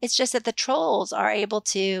think. It's just that the trolls are able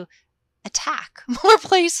to attack more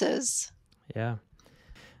places. Yeah.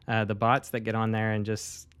 The bots that get on there and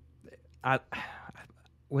just, I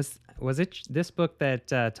was it this book that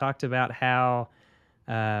talked about how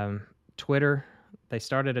Twitter, they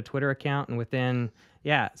started a Twitter account, and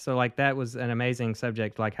so like that was an amazing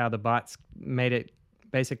subject, like how the bots made it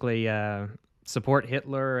basically support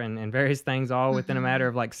Hitler and various things all within a matter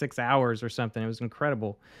of like 6 hours or something. It was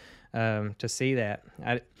incredible to see that.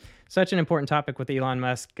 Such an important topic with Elon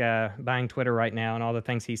Musk buying Twitter right now and all the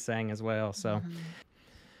things he's saying as well. So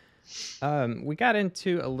we got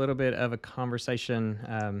into a little bit of a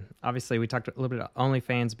conversation. Obviously, we talked a little bit about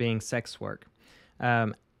OnlyFans being sex work.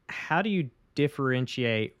 How do you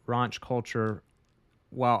differentiate raunch culture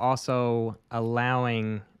while also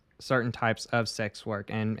allowing certain types of sex work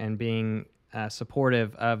and being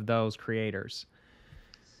supportive of those creators?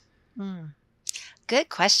 Good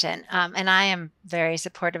question. And I am very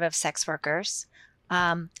supportive of sex workers.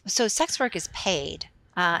 So sex work is paid,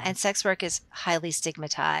 and sex work is highly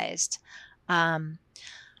stigmatized.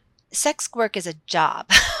 Sex work is a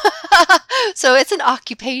job. So it's an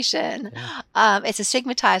occupation. Yeah. It's a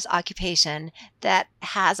stigmatized occupation that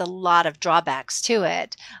has a lot of drawbacks to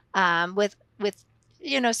it, with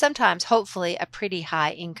sometimes hopefully a pretty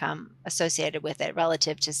high income associated with it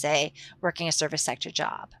relative to, say, working a service sector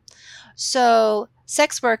job. So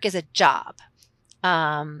sex work is a job.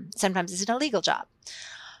 Sometimes it's an illegal job.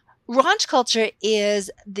 Raunch culture is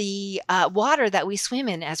the water that we swim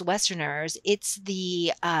in as Westerners. It's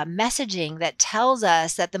the messaging that tells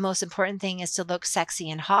us that the most important thing is to look sexy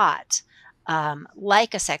and hot,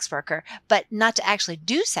 like a sex worker, but not to actually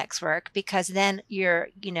do sex work, because then you're,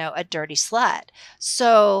 a dirty slut.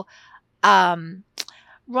 So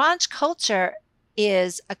raunch culture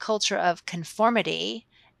is a culture of conformity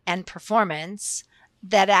and performance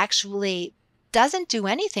that actually doesn't do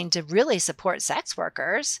anything to really support sex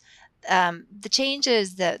workers. The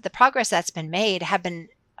changes, the progress that's been made have been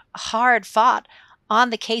hard fought on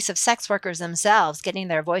the case of sex workers themselves, getting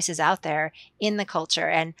their voices out there in the culture.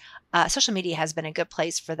 And social media has been a good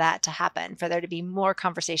place for that to happen, for there to be more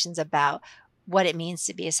conversations about what it means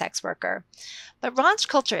to be a sex worker. But raunch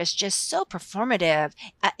culture is just so performative.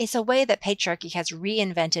 It's a way that patriarchy has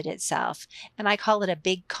reinvented itself. And I call it a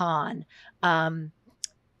big con. Telling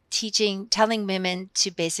women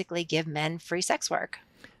to basically give men free sex work.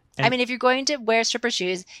 If you're going to wear stripper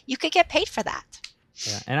shoes, you could get paid for that.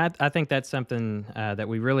 Yeah, and I think that's something that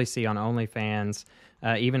we really see on OnlyFans,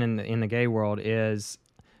 even in the gay world, is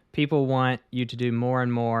people want you to do more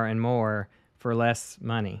and more and more for less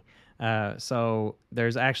money. So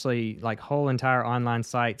there's actually like whole entire online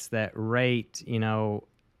sites that rate,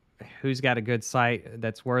 who's got a good site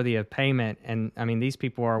that's worthy of payment. And these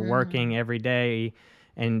people are working every day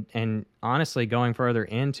and honestly going further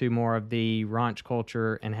into more of the raunch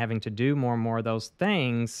culture and having to do more and more of those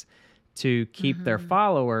things to keep their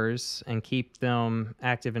followers and keep them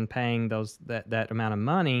active and paying that amount of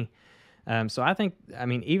money. So I think,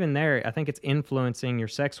 even there, I think it's influencing your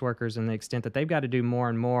sex workers in the extent that they've got to do more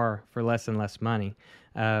and more for less and less money.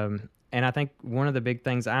 And I think one of the big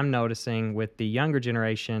things I'm noticing with the younger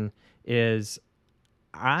generation is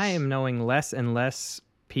I am knowing less and less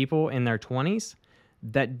people in their 20s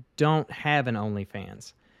that don't have an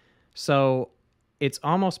OnlyFans. So it's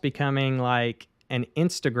almost becoming like an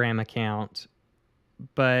Instagram account,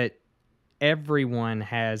 but everyone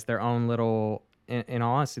has their own little, in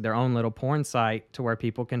all honesty, their own little porn site to where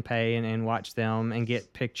people can pay and watch them and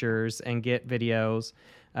get pictures and get videos.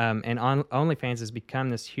 And OnlyFans has become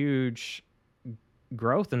this huge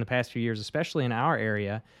growth in the past few years, especially in our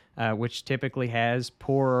area, which typically has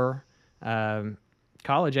poorer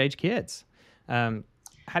college-age kids.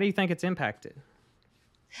 How do you think it's impacted?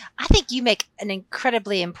 I think you make an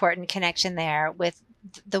incredibly important connection there with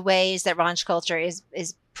the ways that raunch culture is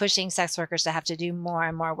pushing sex workers to have to do more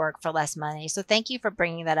and more work for less money. So thank you for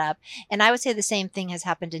bringing that up. And I would say the same thing has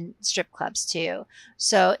happened in strip clubs too.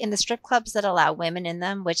 So in the strip clubs that allow women in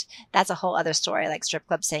them, which that's a whole other story, like strip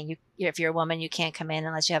clubs saying if you're a woman, you can't come in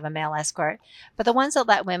unless you have a male escort. But the ones that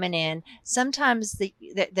let women in, sometimes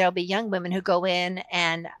there'll be young women who go in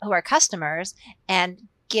and who are customers and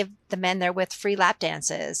give the men they're with free lap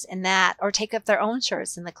dances or take up their own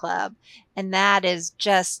shirts in the club. And that is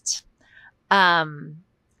just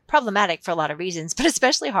problematic for a lot of reasons, but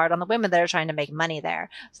especially hard on the women that are trying to make money there.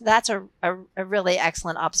 So that's a really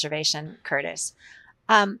excellent observation, Curtis.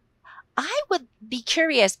 I would be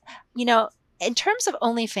curious, in terms of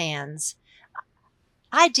OnlyFans,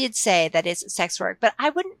 I did say that it's sex work, but I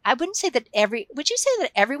wouldn't say that would you say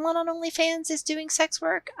that everyone on OnlyFans is doing sex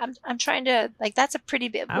work? I'm trying to, that's a pretty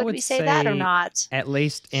big, would we say that or not? At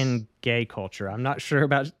least in gay culture. I'm not sure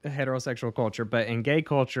about heterosexual culture, but in gay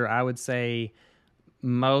culture, I would say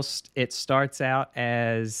it starts out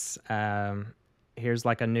as, here's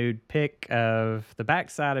like a nude pic of the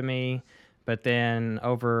backside of me, But then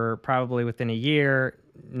over probably within a year,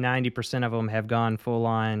 90% of them have gone full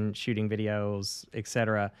on shooting videos,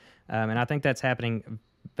 etc. And I think that's happening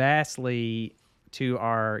vastly to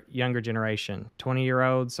our younger generation.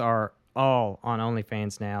 20-year-olds are all on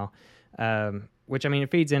OnlyFans now, which, I mean,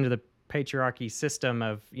 it feeds into the patriarchy system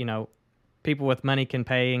of, people with money can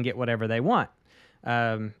pay and get whatever they want,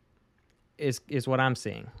 is what I'm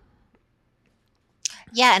seeing.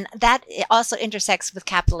 Yeah, and that also intersects with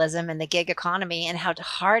capitalism and the gig economy and how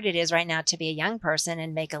hard it is right now to be a young person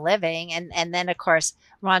and make a living. And then, of course,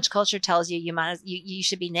 raunch culture tells you you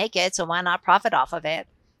should be naked, so why not profit off of it?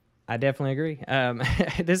 I definitely agree.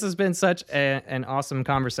 This has been such an awesome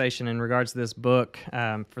conversation in regards to this book.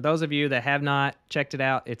 For those of you that have not checked it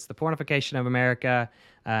out, it's The Pornification of America,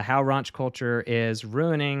 How Raunch Culture is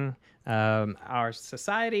Ruining Our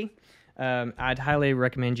Society. I'd highly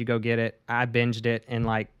recommend you go get it. I binged it in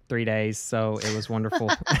like 3 days, so it was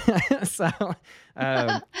wonderful.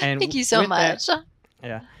 And thank you so much.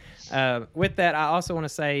 With that, I also want to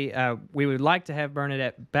say we would like to have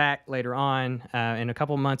Bernadette back later on in a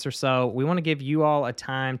couple months or so. We want to give you all a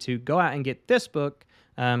time to go out and get this book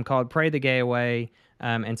called Pray the Gay Away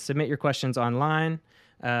and submit your questions online.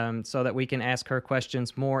 So that we can ask her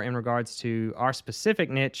questions more in regards to our specific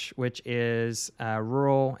niche, which is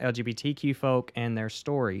rural LGBTQ folk and their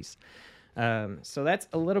stories. So that's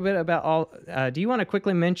a little bit about all. Do you want to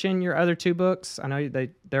quickly mention your other two books? I know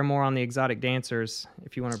they're more on the exotic dancers,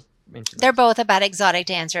 if you want to mention They're both about exotic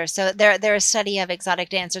dancers. So they're a study of exotic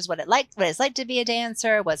dancers, what it's like to be a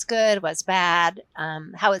dancer, what's good, what's bad,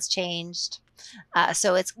 how it's changed.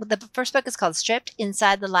 So the first book is called Stripped: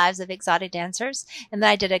 Inside the Lives of Exotic Dancers. And then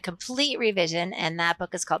I did a complete revision, and that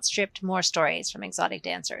book is called Stripped: More Stories from Exotic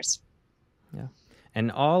Dancers. Yeah.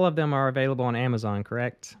 And all of them are available on Amazon,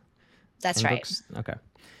 correct? That's right. Books? Okay.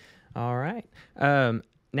 All right.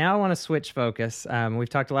 Now I want to switch focus. We've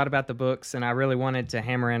talked a lot about the books, and I really wanted to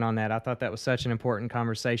hammer in on that. I thought that was such an important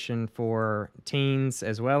conversation for teens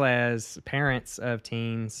as well as parents of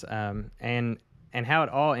teens, and how it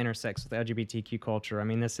all intersects with LGBTQ culture. I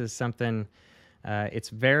mean, this is something, it's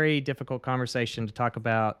very difficult conversation to talk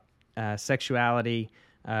about sexuality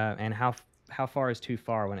and how far is too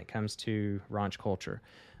far when it comes to raunch culture.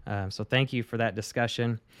 So thank you for that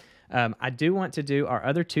discussion. I do want to do our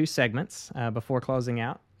other two segments before closing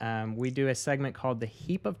out. We do a segment called The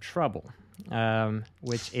Heap of Trouble,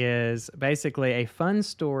 which is basically a fun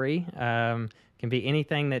story. Can be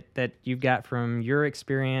anything that you've got from your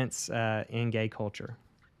experience in gay culture.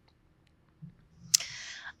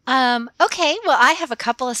 Okay, well, I have a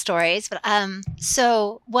couple of stories, but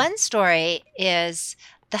so one story is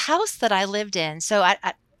the house that I lived in. So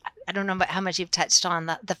I don't know how much you've touched on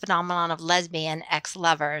the phenomenon of lesbian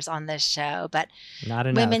ex-lovers on this show, but not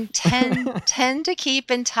enough. Women tend to keep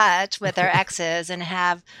in touch with their exes and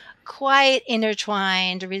have quite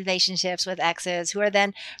intertwined relationships with exes who are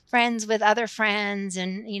then friends with other friends,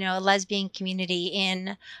 and a lesbian community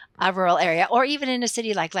in a rural area or even in a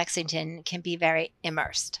city like Lexington can be very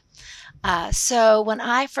immersed. So when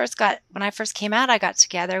I first came out, I got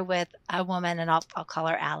together with a woman, and I'll call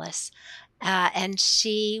her Alice, and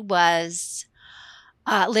she was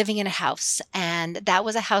living in a house, and that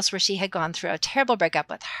was a house where she had gone through a terrible breakup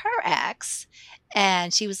with her ex.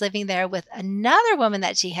 And she was living there with another woman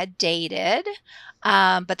that she had dated,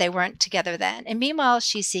 but they weren't together then. And meanwhile,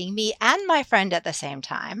 she's seeing me and my friend at the same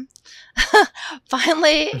time.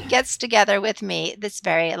 Finally gets together with me. This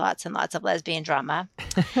lots and lots of lesbian drama.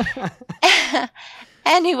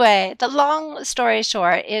 Anyway, the long story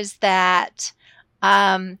short is that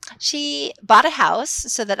she bought a house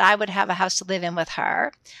so that I would have a house to live in with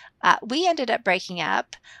her. We ended up breaking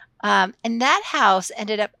up. And that house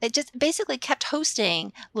it just basically kept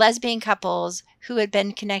hosting lesbian couples who had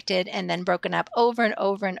been connected and then broken up over and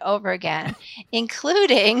over and over again,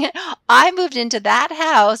 including I moved into that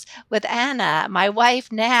house with Anna, my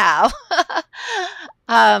wife now.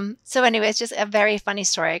 So anyway, it's just a very funny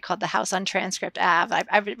story called The House on Transcript Ave.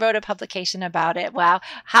 I wrote a publication about it. Wow.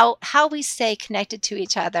 How we stay connected to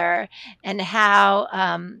each other and how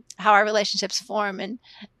our relationships form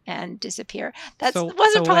and disappear. That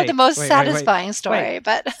wasn't probably the most satisfying story,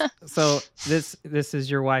 but so this is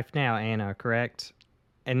your wife now, Anna, correct?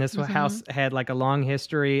 And this house had like a long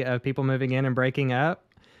history of people moving in and breaking up.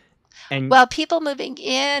 And people moving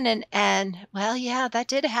in and well, yeah, that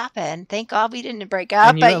did happen. Thank God we didn't break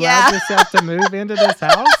up. And you allowed yourself to move into this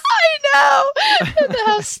house? I know. And the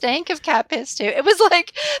house stank of cat piss too. It was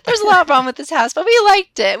like there's a lot wrong with this house, but we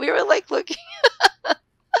liked it. We were like looking.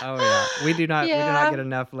 Oh yeah, we do not Yeah. get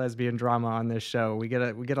enough lesbian drama on this show. We get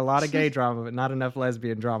a lot of gay drama, but not enough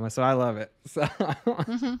lesbian drama. So I love it. So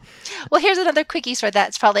hmm Well, here's another quickie story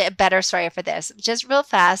that's probably a better story for this. Just real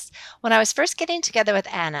fast, when I was first getting together with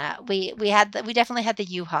Anna, we definitely had the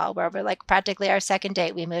U-Haul where we're like practically our second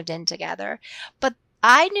date. We moved in together, but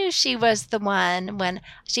I knew she was the one when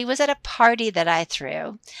she was at a party that I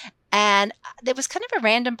threw. And it was kind of a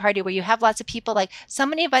random party where you have lots of people. Like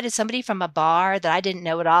somebody invited somebody from a bar that I didn't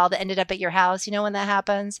know at all that ended up at your house. You know when that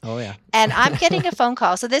happens? oh yeah, And I'm getting a phone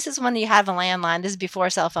call. So this is when you have a landline. This is before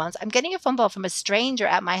cell phones. I'm getting a phone call from a stranger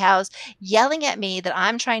at my house yelling at me that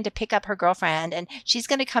I'm trying to pick up her girlfriend and she's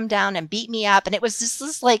going to come down and beat me up. And it was just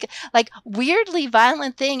this like weirdly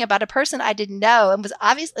violent thing about a person I didn't know. And was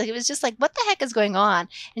obviously, it was just like, what the heck is going on?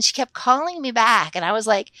 And she kept calling me back. And I was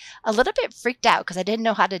like a little bit freaked out because I didn't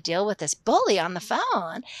know how to deal with this bully on the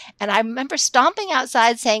phone. And I remember stomping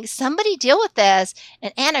outside saying, somebody deal with this.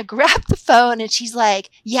 And Anna grabbed the phone and she's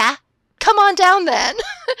like, yeah, come on down then,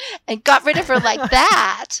 and got rid of her like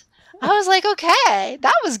that. I was like, okay,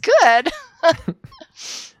 that was good.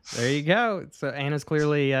 there you go. So Anna's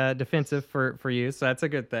clearly defensive for you, so that's a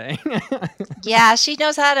good thing. Yeah, she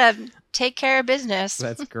knows how to take care of business.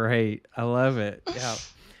 That's great. I love it.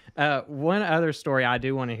 Yeah. One other story I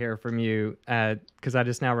do want to hear from you, because I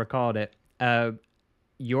just now recalled it.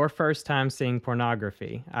 Your first time seeing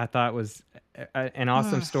pornography, I thought was an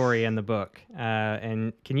awesome story in the book.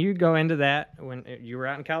 And can you go into that when you were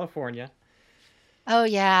out in California? Oh,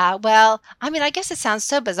 yeah. Well, I mean, I guess it sounds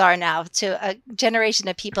so bizarre now to a generation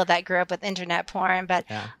of people that grew up with internet porn, but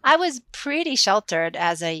Yeah. I was pretty sheltered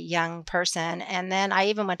as a young person. And then I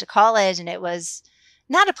even went to college and it was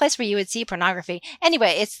not a place where you would see pornography.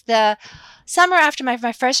 Anyway, it's the summer after my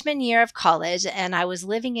freshman year of college, and I was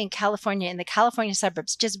living in California, in the California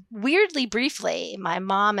suburbs, just weirdly briefly. My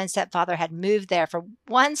mom and stepfather had moved there for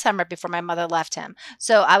one summer before my mother left him.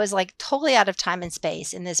 So I was like totally out of time and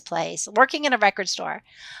space in this place, working in a record store.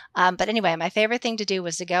 But anyway, my favorite thing to do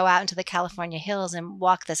was to go out into the California hills and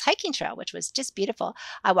walk this hiking trail, which was just beautiful.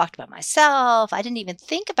 I walked by myself. I didn't even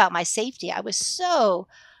think about my safety. I was so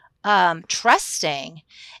trusting.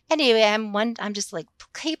 Anyway, I'm just like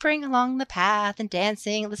capering along the path and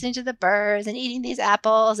dancing, listening to the birds and eating these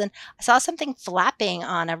apples. And I saw something flapping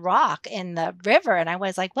on a rock in the river. And I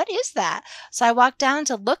was like, what is that? So I walked down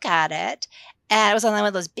to look at it. And it was on one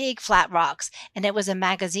of those big flat rocks. And it was a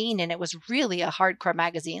magazine. And it was really a hardcore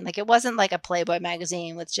magazine. Like it wasn't like a Playboy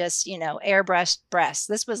magazine with just, airbrushed breasts.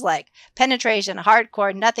 This was like penetration,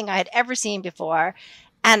 hardcore, nothing I had ever seen before.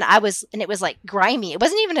 And it was like grimy. It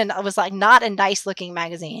was like not a nice looking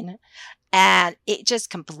magazine. And it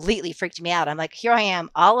just completely freaked me out. I'm like, here I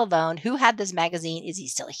am all alone. Who had this magazine? Is he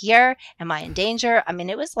still here? Am I in danger? I mean,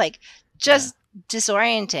 it was like just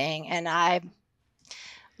disorienting. And I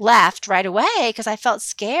left right away because I felt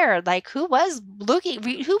scared. Like who was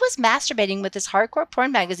masturbating with this hardcore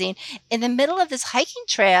porn magazine in the middle of this hiking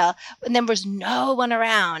trail? And there was no one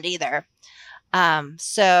around either. And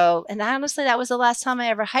honestly, that was the last time I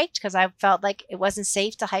ever hiked because I felt like it wasn't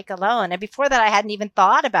safe to hike alone. And before that, I hadn't even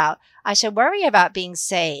thought about, I should worry about being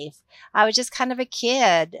safe. I was just kind of a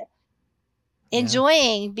kid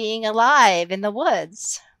enjoying being alive in the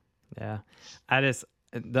woods. Yeah.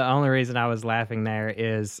 The only reason I was laughing there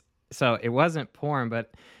is, so it wasn't porn,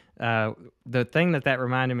 but, the thing that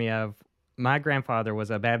reminded me of, my grandfather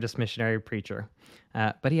was a Baptist missionary preacher,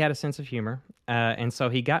 but he had a sense of humor. And so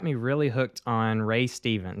he got me really hooked on Ray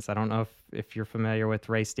Stevens. I don't know if you're familiar with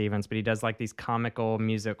Ray Stevens, but he does like these comical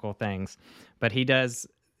musical things. But he does,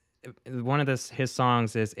 one of his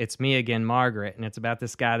songs is It's Me Again, Margaret. And it's about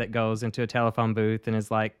this guy that goes into a telephone booth and is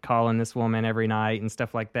like calling this woman every night and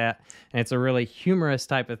stuff like that. And it's a really humorous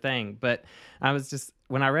type of thing. But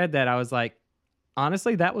when I read that, I was like,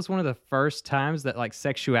 honestly, that was one of the first times that like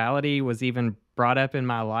sexuality was even brought up in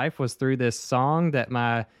my life, was through this song that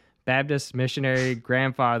my Baptist missionary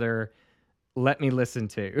grandfather let me listen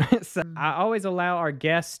to. So I always allow our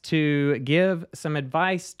guests to give some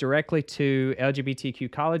advice directly to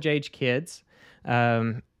LGBTQ college age kids,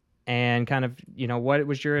 and kind of, what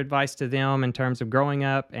was your advice to them in terms of growing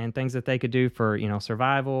up and things that they could do for,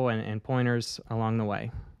 survival and pointers along the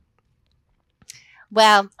way.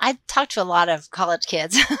 Well, I talk to a lot of college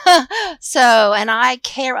kids. And I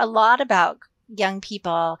care a lot about young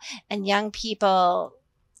people and young people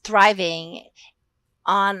thriving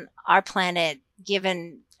on our planet,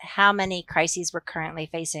 given how many crises we're currently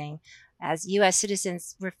facing. As U.S.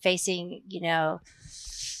 citizens, we're facing,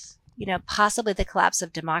 possibly the collapse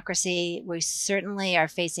of democracy. We certainly are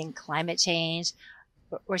facing climate change.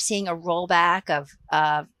 We're seeing a rollback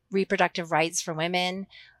of reproductive rights for women.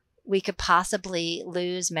 we could possibly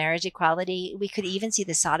lose marriage equality. We could even see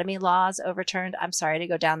the sodomy laws overturned. I'm sorry to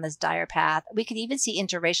go down this dire path. We could even see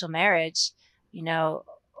interracial marriage,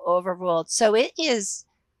 overruled. So it is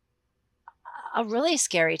a really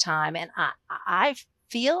scary time. And I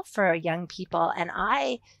feel for young people. And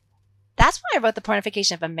that's why I wrote The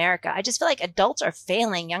Pornification of America. I just feel like adults are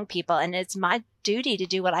failing young people, and it's my duty to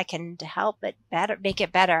do what I can to help it better, make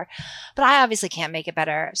it better. But I obviously can't make it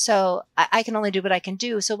better. So I can only do what I can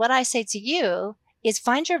do. So what I say to you is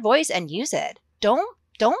find your voice and use it. Don't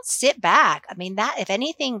sit back. I mean, that, if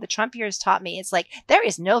anything, the Trump years taught me, it's like there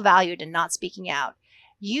is no value to not speaking out.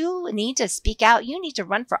 You need to speak out. You need to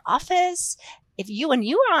run for office. When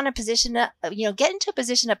you are on a position, get into a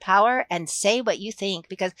position of power and say what you think,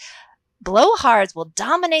 because blowhards will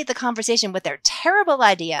dominate the conversation with their terrible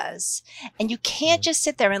ideas. And you can't just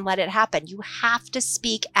sit there and let it happen. You have to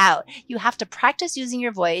speak out. You have to practice using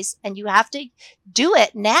your voice, and you have to do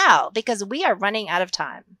it now because we are running out of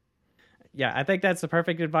time. Yeah, I think that's the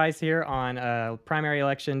perfect advice here on primary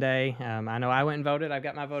election day. I know I went and voted. I've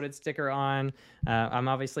got my voted sticker on. I'm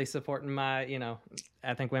obviously supporting my,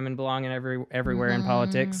 I think women belong in everywhere in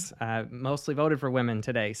politics. Mostly voted for women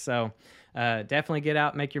today. So definitely get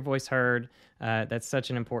out, make your voice heard. That's such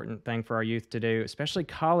an important thing for our youth to do, especially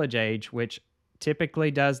college age, which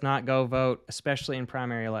typically does not go vote, especially in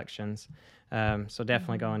primary elections. So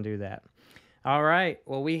definitely go and do that. All right.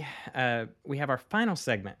 Well, we have our final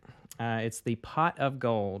segment. It's the pot of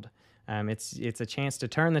gold. It's a chance to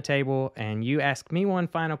turn the table, and you ask me one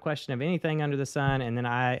final question of anything under the sun, and then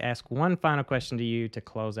I ask one final question to you to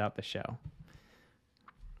close out the show.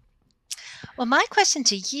 Well, my question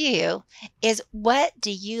to you is, what do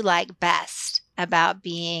you like best about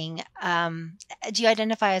being, do you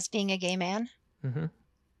identify as being a gay man? Mm-hmm.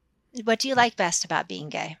 What do you like best about being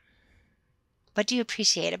gay? What do you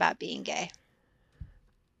appreciate about being gay?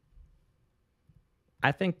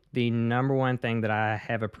 I think the number one thing that I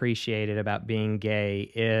have appreciated about being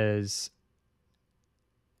gay is,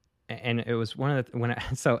 and it was one of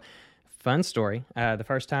the, fun story. The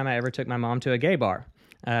first time I ever took my mom to a gay bar,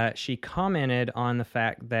 she commented on the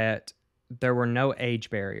fact that there were no age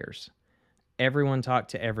barriers. Everyone talked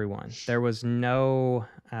to everyone. There was no,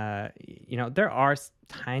 there are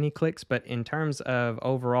tiny cliques, but in terms of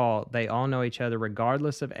overall, they all know each other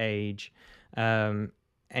regardless of age.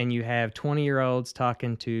 And you have 20-year-olds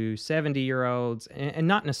talking to 70-year-olds, and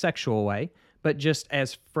not in a sexual way, but just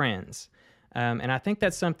as friends. And I think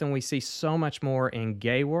that's something we see so much more in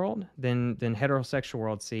gay world than heterosexual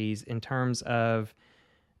world sees, in terms of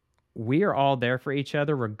we are all there for each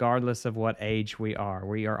other regardless of what age we are.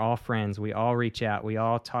 We are all friends. We all reach out. We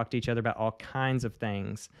all talk to each other about all kinds of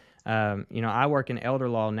things. I work in elder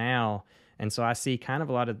law now, and so I see kind of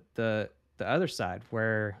a lot of the other side,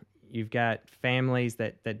 where you've got families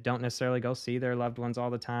that don't necessarily go see their loved ones all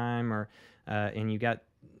the time, and you got,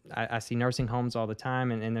 I see nursing homes all the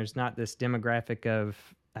time, and there's not this demographic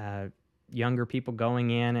of younger people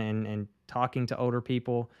going in and talking to older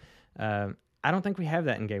people. I don't think we have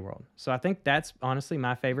that in gay world. So I think that's honestly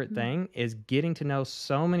my favorite thing, is getting to know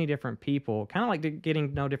so many different people, kind of like getting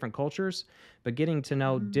to know different cultures, but getting to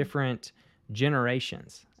know different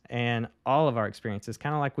generations and all of our experiences,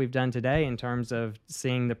 kind of like we've done today in terms of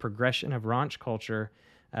seeing the progression of ranch culture.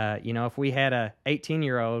 If we had a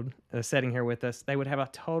 18-year-old sitting here with us, they would have a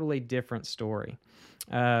totally different story.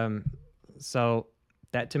 So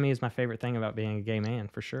that to me is my favorite thing about being a gay man,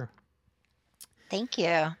 for sure. Thank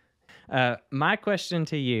you. My question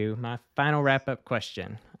to you, my final wrap-up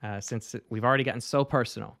question, since we've already gotten so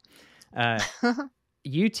personal.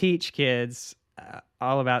 You teach kids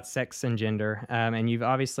all about sex and gender, and you've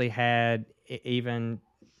obviously had even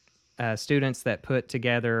students that put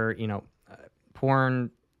together, porn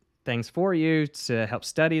things for you to help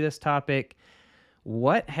study this topic.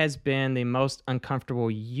 What has been the most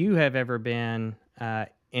uncomfortable you have ever been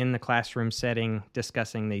in the classroom setting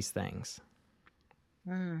discussing these things?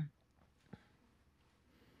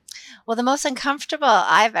 Well, the most uncomfortable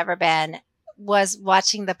I've ever been was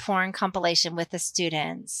watching the porn compilation with the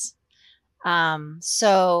students. Yeah,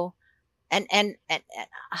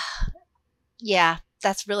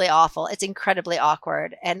 that's really awful. It's incredibly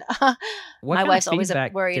awkward. And my wife's always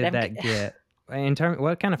worried. Did that get?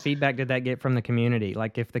 What kind of feedback did that get from the community?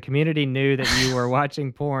 Like, if the community knew that you were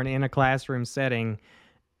watching porn in a classroom setting,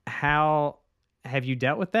 how have you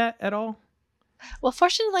dealt with that at all? Well,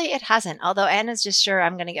 fortunately, it hasn't. Although Anna's just sure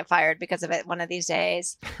I'm going to get fired because of it one of these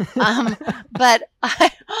days. But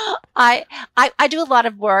I do a lot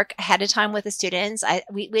of work ahead of time with the students. I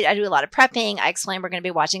do a lot of prepping. I explain we're going to be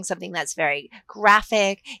watching something that's very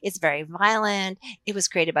graphic. It's very violent. It was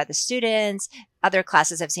created by the students. other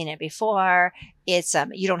classes have seen it before. It's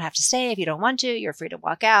you don't have to stay if you don't want to. You're free to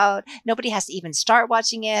walk out. Nobody has to even start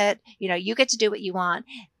watching it. You get to do what you want.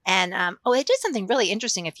 And they did something really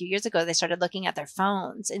interesting a few years ago. They started looking at their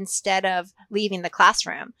phones instead of leaving the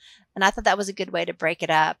classroom, and I thought that was a good way to break it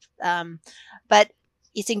up. But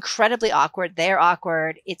it's incredibly awkward. They're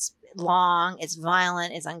awkward. It's long. It's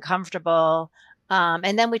violent. It's uncomfortable.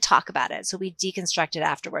 And then we talk about it. So we deconstruct it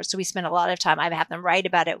afterwards. So we spend a lot of time. I have them write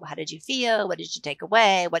about it. How did you feel? What did you take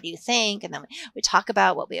away? What do you think? And then we talk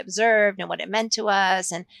about what we observed and what it meant to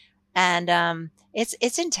us. And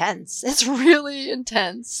it's intense. It's really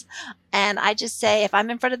intense. And I just say, if I'm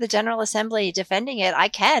in front of the General Assembly defending it, I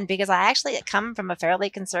can, because I actually come from a fairly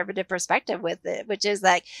conservative perspective with it, which is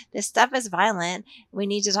like, this stuff is violent. We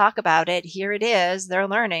need to talk about it. Here it is. They're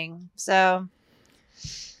learning. So.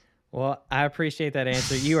 Well, I appreciate that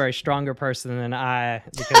answer. You are a stronger person than I,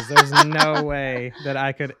 because there's no way that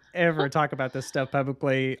I could ever talk about this stuff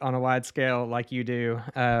publicly on a wide scale like you do.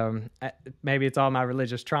 Maybe it's all my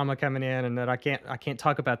religious trauma coming in, and that I can't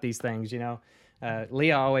talk about these things.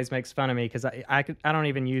 Leah always makes fun of me because I don't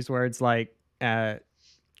even use words like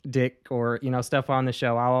dick or stuff on the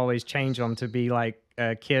show. I'll always change them to be like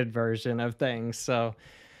a kid version of things. So.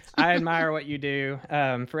 I admire what you do.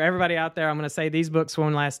 For everybody out there, I'm going to say these books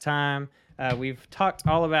one last time. We've talked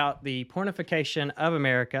all about the Pornification of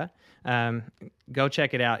America. Go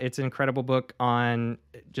check it out. It's an incredible book on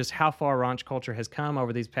just how far raunch culture has come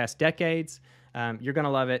over these past decades. You're going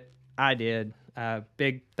to love it. I did.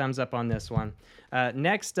 Big thumbs up on this one.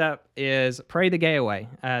 Next up is Pray the Gay Away.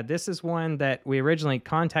 This is one that we originally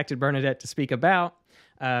contacted Bernadette to speak about.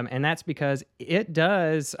 And that's because it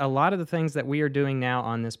does a lot of the things that we are doing now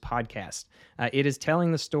on this podcast. It is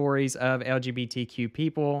telling the stories of LGBTQ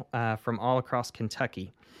people from all across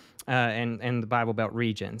Kentucky and the Bible Belt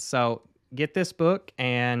region. So get this book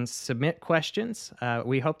and submit questions.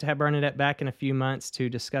 We hope to have Bernadette back in a few months to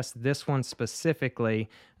discuss this one specifically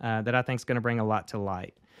that I think is going to bring a lot to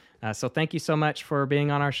light. So thank you so much for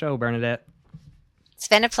being on our show, Bernadette. It's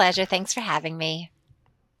been a pleasure. Thanks for having me.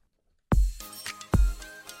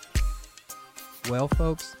 Well,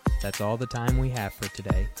 folks, that's all the time we have for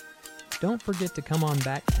today. Don't forget to come on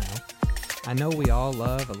back now. I know we all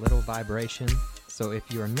love a little vibration, so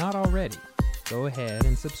if you are not already, go ahead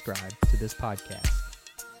and subscribe to this podcast.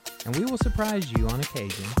 And we will surprise you on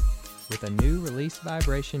occasion with a new release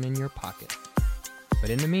vibration in your pocket. But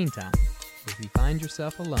in the meantime, if you find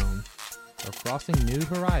yourself alone or crossing new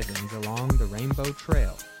horizons along the Rainbow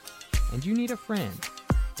Trail, and you need a friend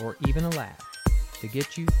or even a laugh to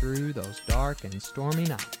get you through those dark and stormy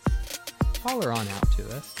nights, holler on out to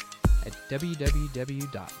us at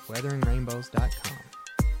www.weatheringrainbows.com,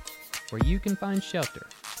 where you can find shelter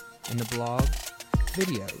in the blogs,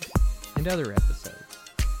 videos, and other episodes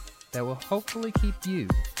that will hopefully keep you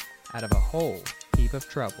out of a whole heap of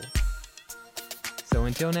trouble. So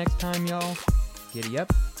until next time, y'all, giddy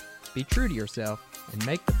up, be true to yourself, and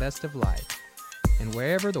make the best of life. And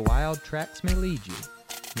wherever the wild tracks may lead you,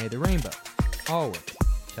 may the rainbow always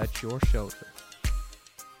touch your shoulder.